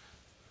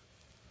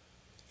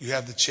 you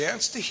have the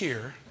chance to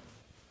hear,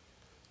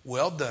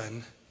 "Well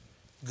done,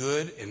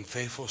 good and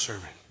faithful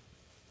servant."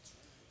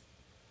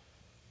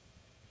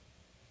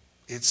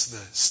 It's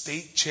the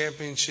state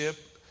championship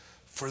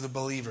for the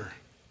believer.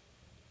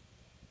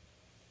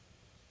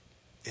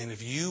 And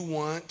if you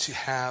want to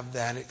have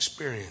that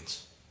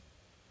experience,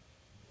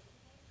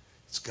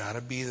 it's got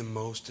to be the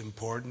most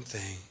important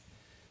thing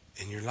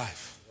in your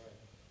life.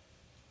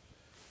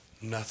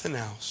 Nothing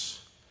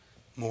else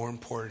more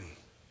important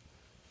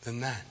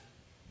than that.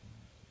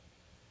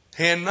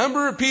 Hey, a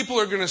number of people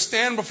are going to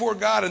stand before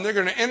God and they're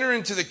going to enter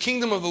into the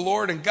kingdom of the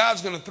Lord, and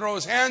God's going to throw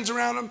His hands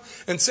around them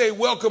and say,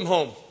 "Welcome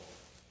home."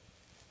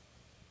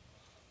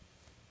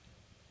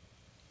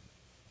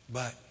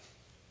 But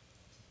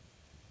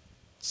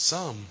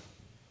some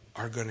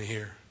are going to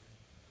hear,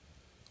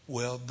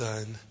 "Well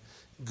done,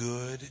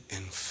 good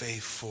and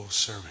faithful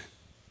servant."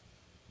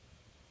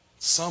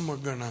 Some are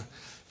going to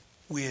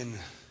win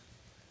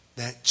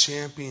that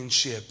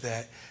championship,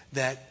 that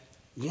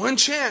one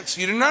chance.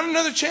 Not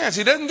another chance.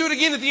 He doesn't do it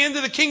again at the end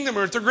of the kingdom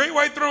or at the great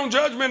white throne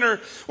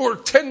judgment or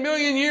 10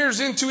 million years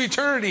into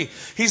eternity.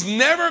 He's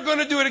never going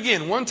to do it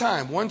again. One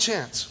time, one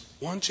chance,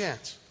 one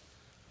chance.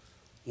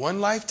 One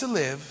life to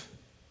live,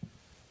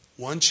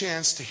 one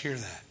chance to hear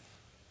that.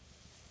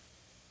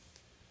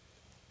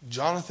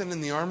 Jonathan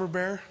and the armor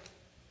bearer,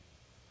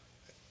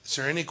 is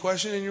there any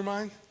question in your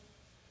mind?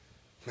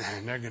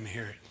 Man, they're going to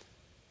hear it.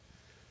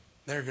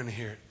 They're going to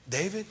hear it.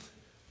 David,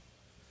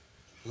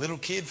 little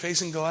kid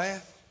facing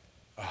Goliath,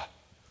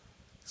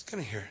 he's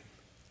going to hear it.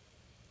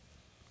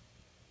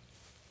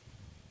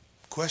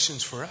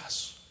 Questions for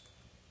us.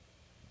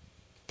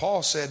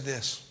 Paul said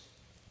this,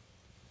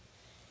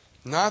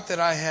 "Not that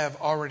I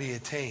have already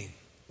attained,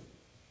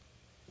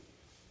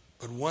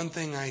 but one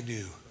thing I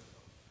do,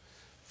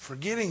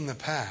 forgetting the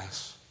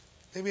past."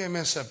 Maybe I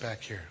messed up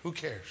back here. Who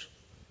cares?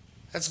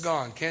 That's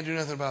gone. Can't do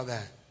nothing about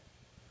that.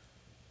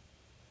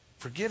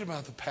 Forget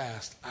about the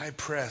past. I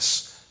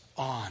press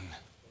on.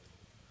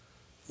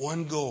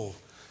 One goal.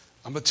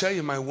 I'm going to tell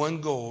you, my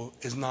one goal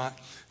is not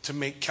to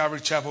make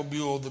Calvary Chapel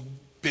Buell the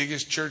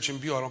biggest church in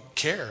Buell. I don't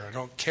care. I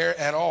don't care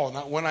at all.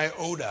 Not one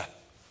iota.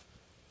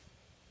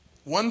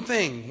 One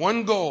thing,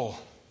 one goal.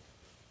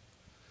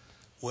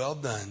 Well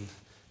done,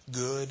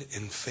 good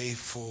and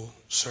faithful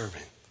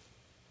servant.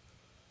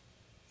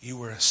 You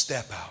were a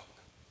step out.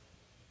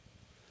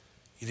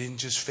 You didn't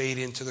just fade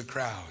into the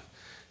crowd.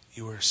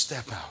 You were a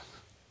step out.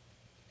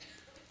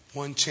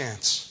 One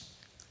chance.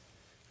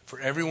 For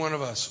every one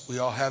of us, we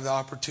all have the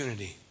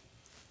opportunity.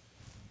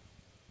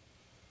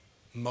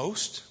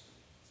 Most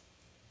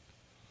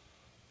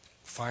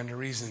find a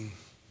reason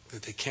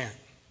that they can't.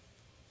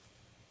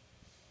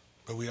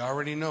 But we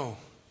already know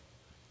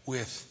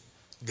with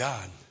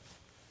God,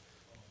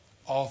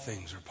 all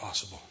things are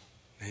possible.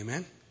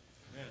 Amen?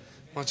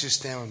 Why don't you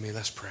stand with me?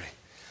 Let's pray.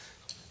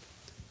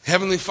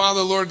 Heavenly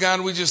Father, Lord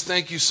God, we just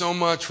thank you so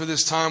much for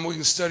this time we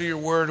can study your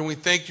word, and we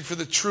thank you for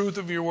the truth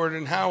of your word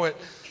and how it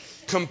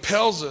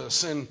compels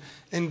us and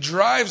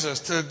drives us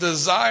to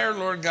desire,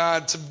 Lord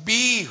God, to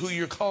be who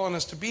you're calling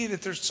us to be,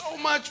 that there's so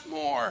much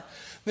more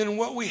than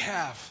what we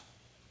have.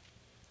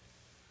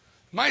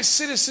 My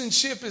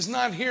citizenship is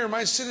not here.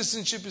 My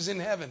citizenship is in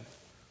heaven.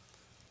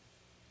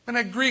 And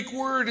that Greek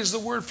word is the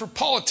word for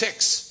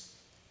politics.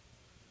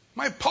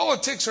 My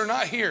politics are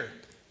not here.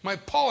 My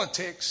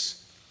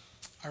politics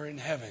are in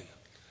heaven.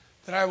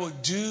 That I will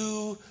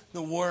do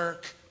the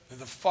work that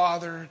the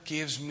Father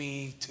gives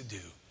me to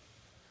do.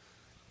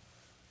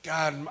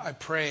 God, I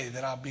pray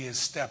that I'll be a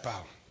step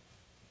out.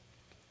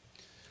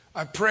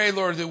 I pray,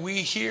 Lord, that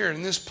we here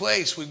in this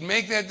place would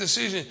make that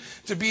decision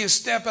to be a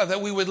step out,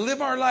 that we would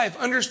live our life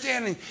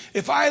understanding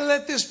if I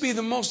let this be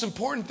the most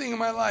important thing in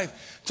my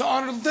life, to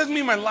honor, it doesn't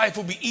mean my life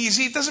will be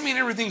easy. It doesn't mean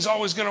everything's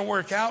always going to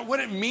work out. What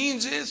it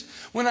means is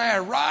when I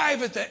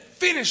arrive at that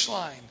finish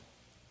line,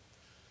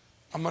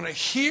 I'm going to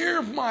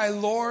hear my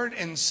Lord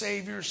and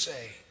Savior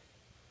say,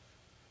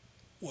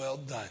 "Well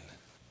done."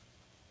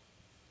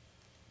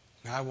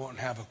 Now I won't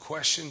have a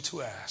question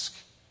to ask.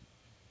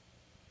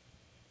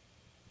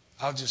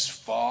 I'll just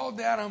fall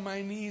down on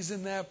my knees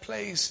in that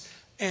place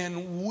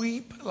and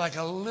weep like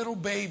a little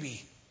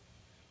baby.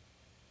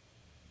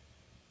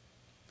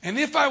 And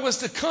if I was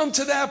to come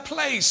to that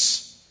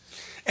place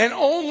and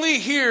only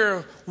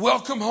hear,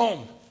 "Welcome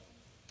home,"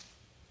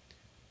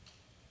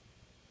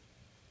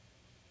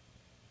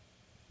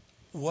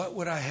 what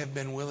would I have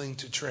been willing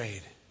to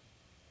trade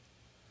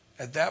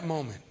at that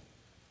moment,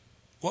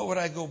 what would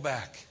I go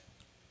back?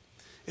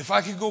 If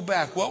I could go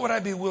back, what would I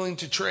be willing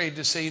to trade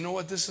to say, you know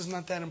what, this is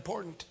not that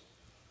important?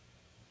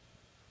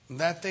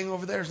 That thing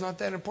over there is not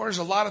that important.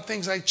 There's a lot of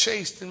things I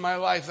chased in my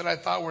life that I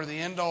thought were the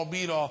end-all,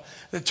 be-all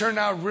that turned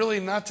out really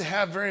not to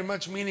have very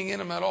much meaning in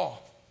them at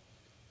all.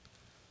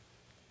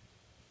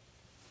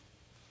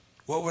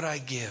 What would I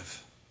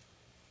give?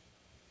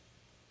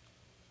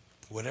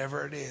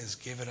 Whatever it is,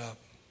 give it up.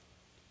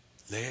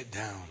 Lay it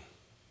down.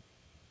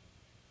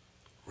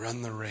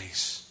 Run the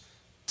race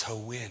to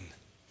win.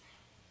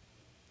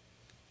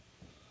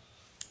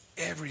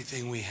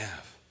 Everything we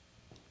have.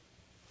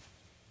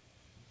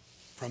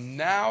 From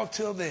now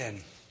till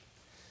then,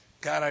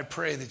 God, I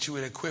pray that you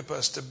would equip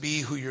us to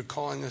be who you're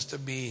calling us to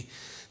be.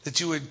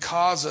 That you would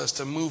cause us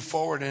to move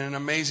forward in an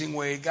amazing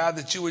way. God,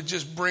 that you would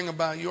just bring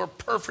about your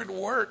perfect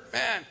work.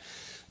 Man,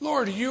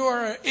 Lord, you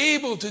are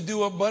able to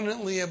do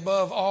abundantly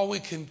above all we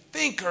can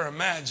think or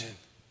imagine.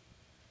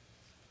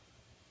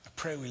 I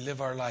pray we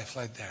live our life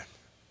like that.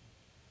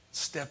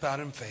 Step out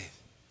in faith.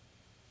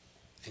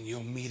 And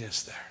you'll meet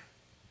us there.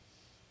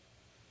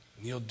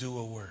 And you'll do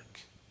a work.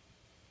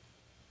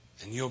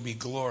 And you'll be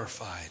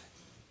glorified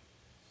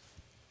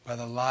by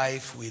the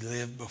life we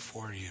live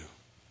before you.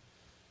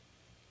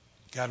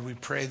 God, we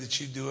pray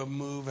that you do a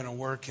move and a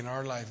work in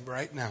our life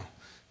right now,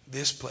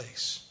 this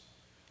place.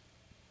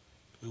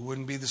 We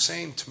wouldn't be the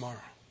same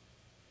tomorrow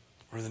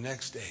or the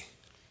next day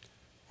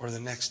or the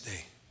next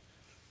day.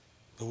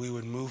 But we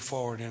would move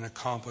forward and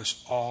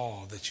accomplish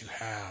all that you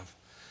have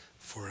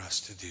for us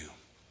to do.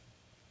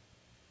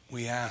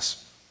 We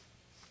ask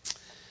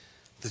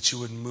that you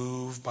would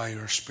move by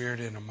your Spirit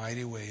in a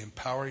mighty way,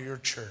 empower your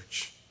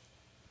church,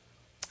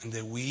 and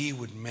that we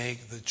would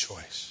make the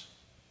choice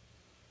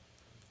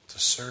to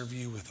serve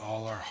you with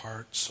all our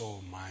heart,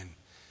 soul, mind,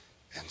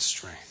 and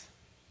strength.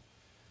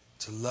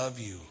 To love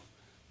you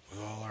with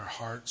all our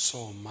heart,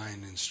 soul,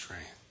 mind, and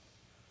strength.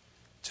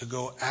 To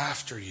go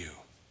after you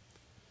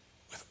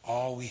with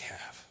all we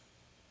have.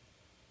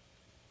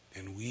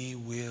 And we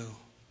will,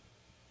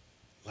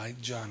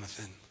 like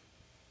Jonathan,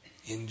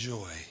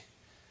 enjoy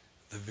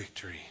the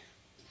victory.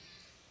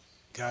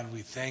 God,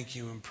 we thank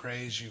you and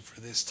praise you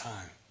for this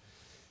time.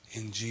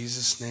 In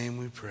Jesus' name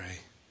we pray.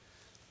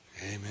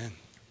 Amen.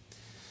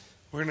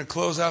 We're going to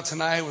close out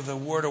tonight with a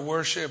word of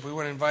worship. We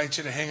want to invite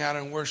you to hang out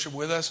and worship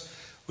with us.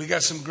 We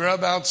got some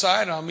grub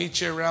outside. I'll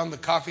meet you around the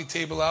coffee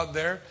table out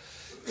there.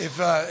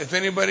 If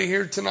anybody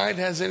here tonight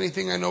has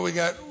anything, I know we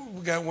got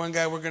one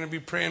guy we're going to be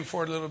praying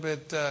for a little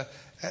bit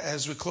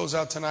as we close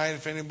out tonight.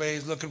 If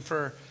anybody's looking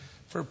for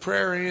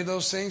prayer or any of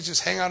those things,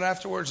 just hang out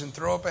afterwards and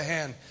throw up a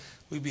hand.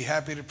 We'd be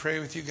happy to pray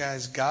with you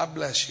guys. God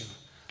bless you,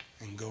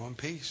 and go in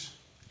peace.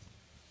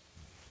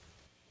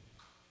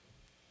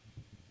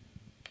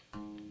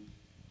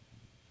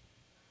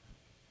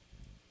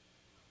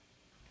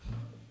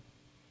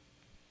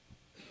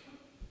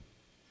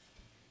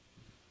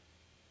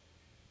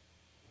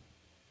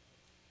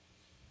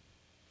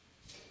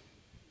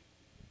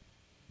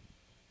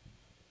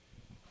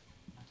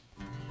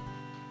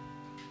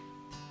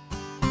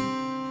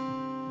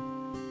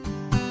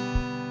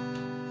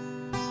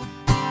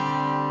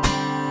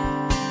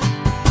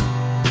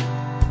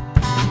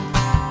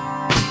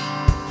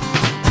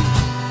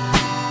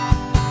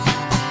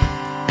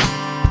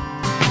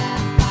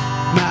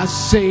 My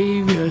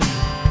Savior,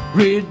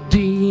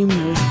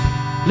 Redeemer,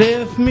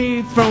 lift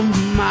me from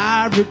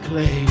miry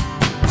clay.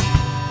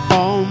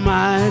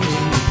 Almighty,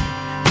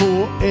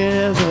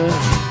 forever,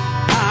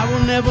 I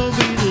will never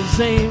be the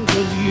same,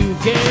 'cause you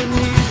gave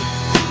me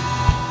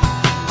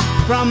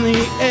from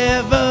the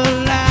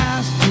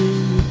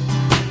everlasting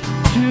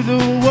to the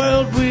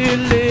world we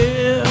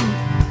live.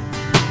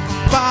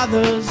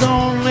 Father's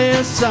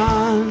only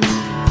Son,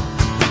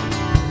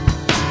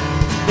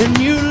 and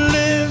you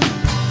lived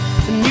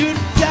and you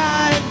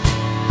died,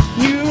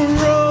 you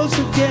rose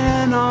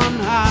again on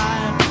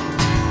high,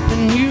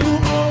 and you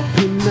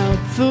opened up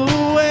the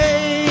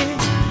way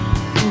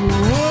the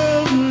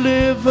world to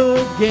live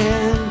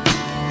again.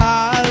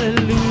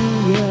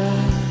 Hallelujah,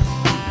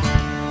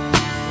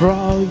 for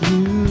all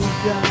you've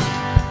done.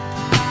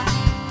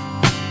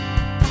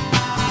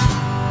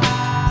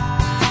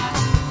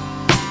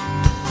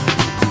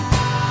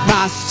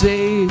 My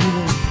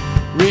Savior,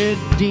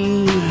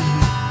 Redeemer,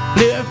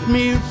 lift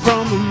me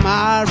from the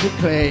miry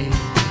clay.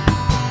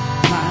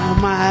 My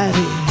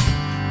mighty,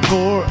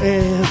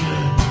 forever,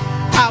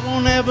 I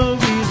won't ever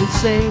be the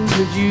same,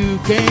 'cause you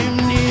came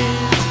near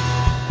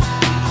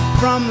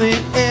from the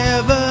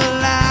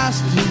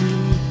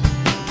everlasting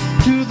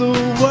to the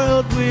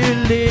world we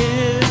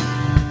live.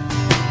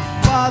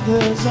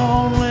 Father's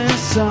only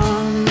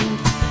Son,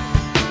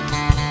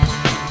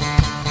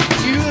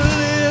 you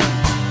lived,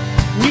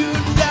 you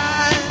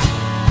died,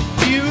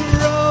 you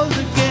rose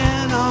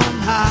again on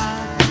high,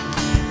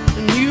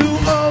 and you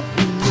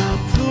opened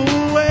up the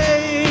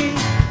way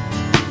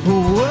for the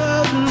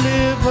world to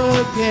live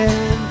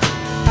again.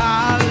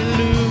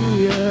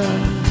 Hallelujah,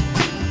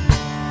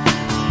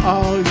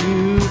 all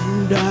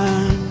you've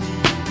done.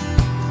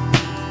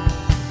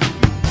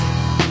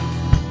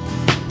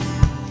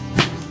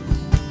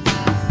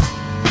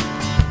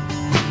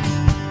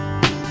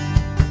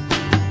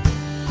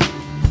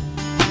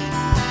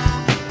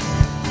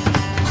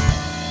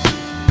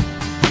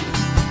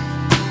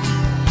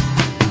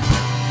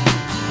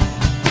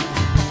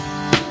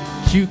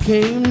 You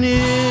came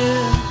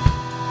near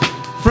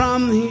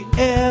from the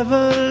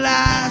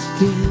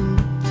everlasting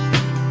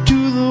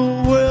to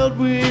the world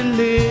we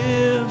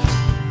live,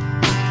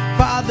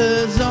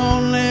 Father's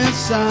only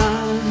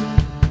Son.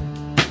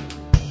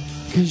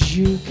 'Cause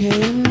you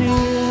came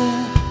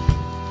near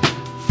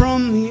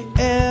from the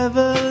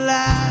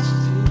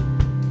everlasting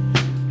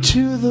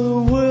to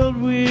the world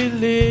we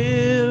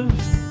live,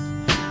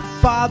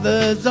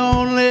 Father's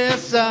only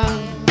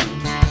Son.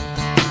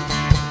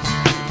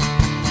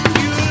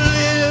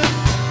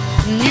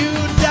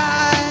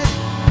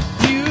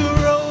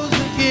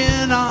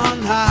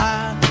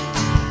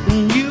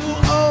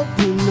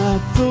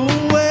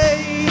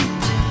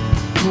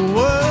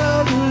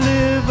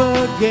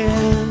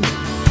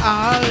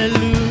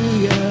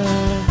 Hallelujah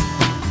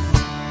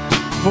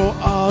for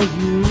all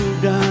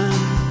you've done.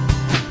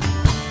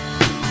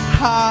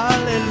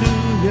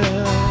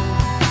 Hallelujah,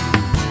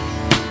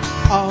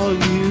 all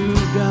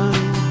you've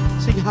done.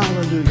 Sing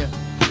hallelujah.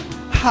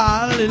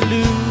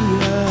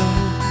 Hallelujah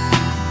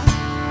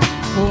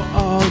for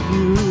all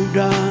you've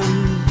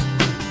done.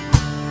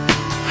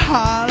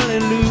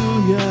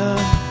 Hallelujah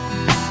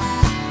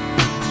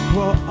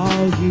for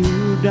all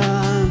you've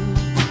done.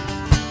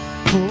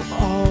 For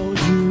all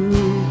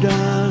you've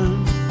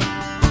done,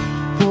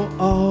 for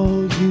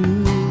all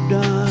you've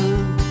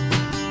done,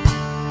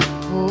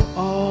 for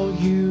all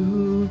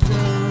you've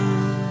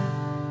done.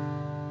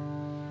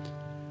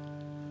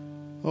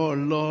 Oh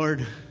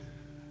Lord,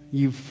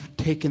 you've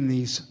taken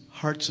these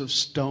hearts of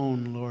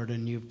stone, Lord,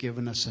 and you've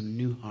given us a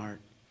new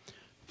heart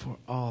for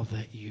all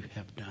that you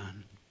have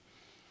done.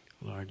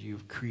 Lord,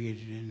 you've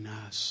created in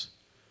us,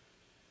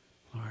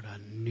 Lord, a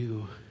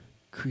new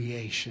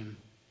creation.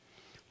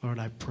 Lord,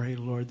 I pray,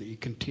 Lord, that you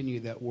continue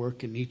that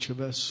work in each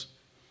of us.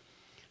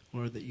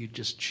 Lord, that you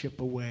just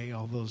chip away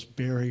all those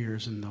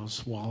barriers and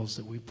those walls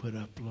that we put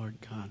up, Lord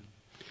God.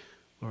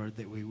 Lord,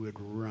 that we would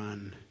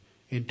run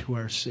into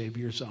our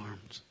Savior's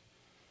arms.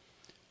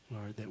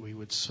 Lord, that we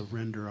would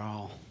surrender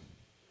all.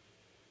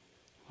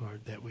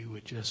 Lord, that we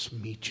would just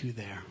meet you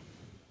there.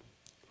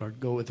 Lord,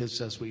 go with us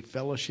as we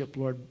fellowship,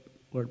 Lord.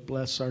 Lord,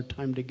 bless our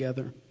time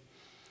together.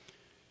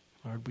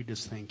 Lord, we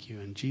just thank you.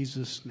 In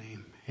Jesus'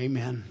 name,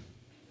 amen.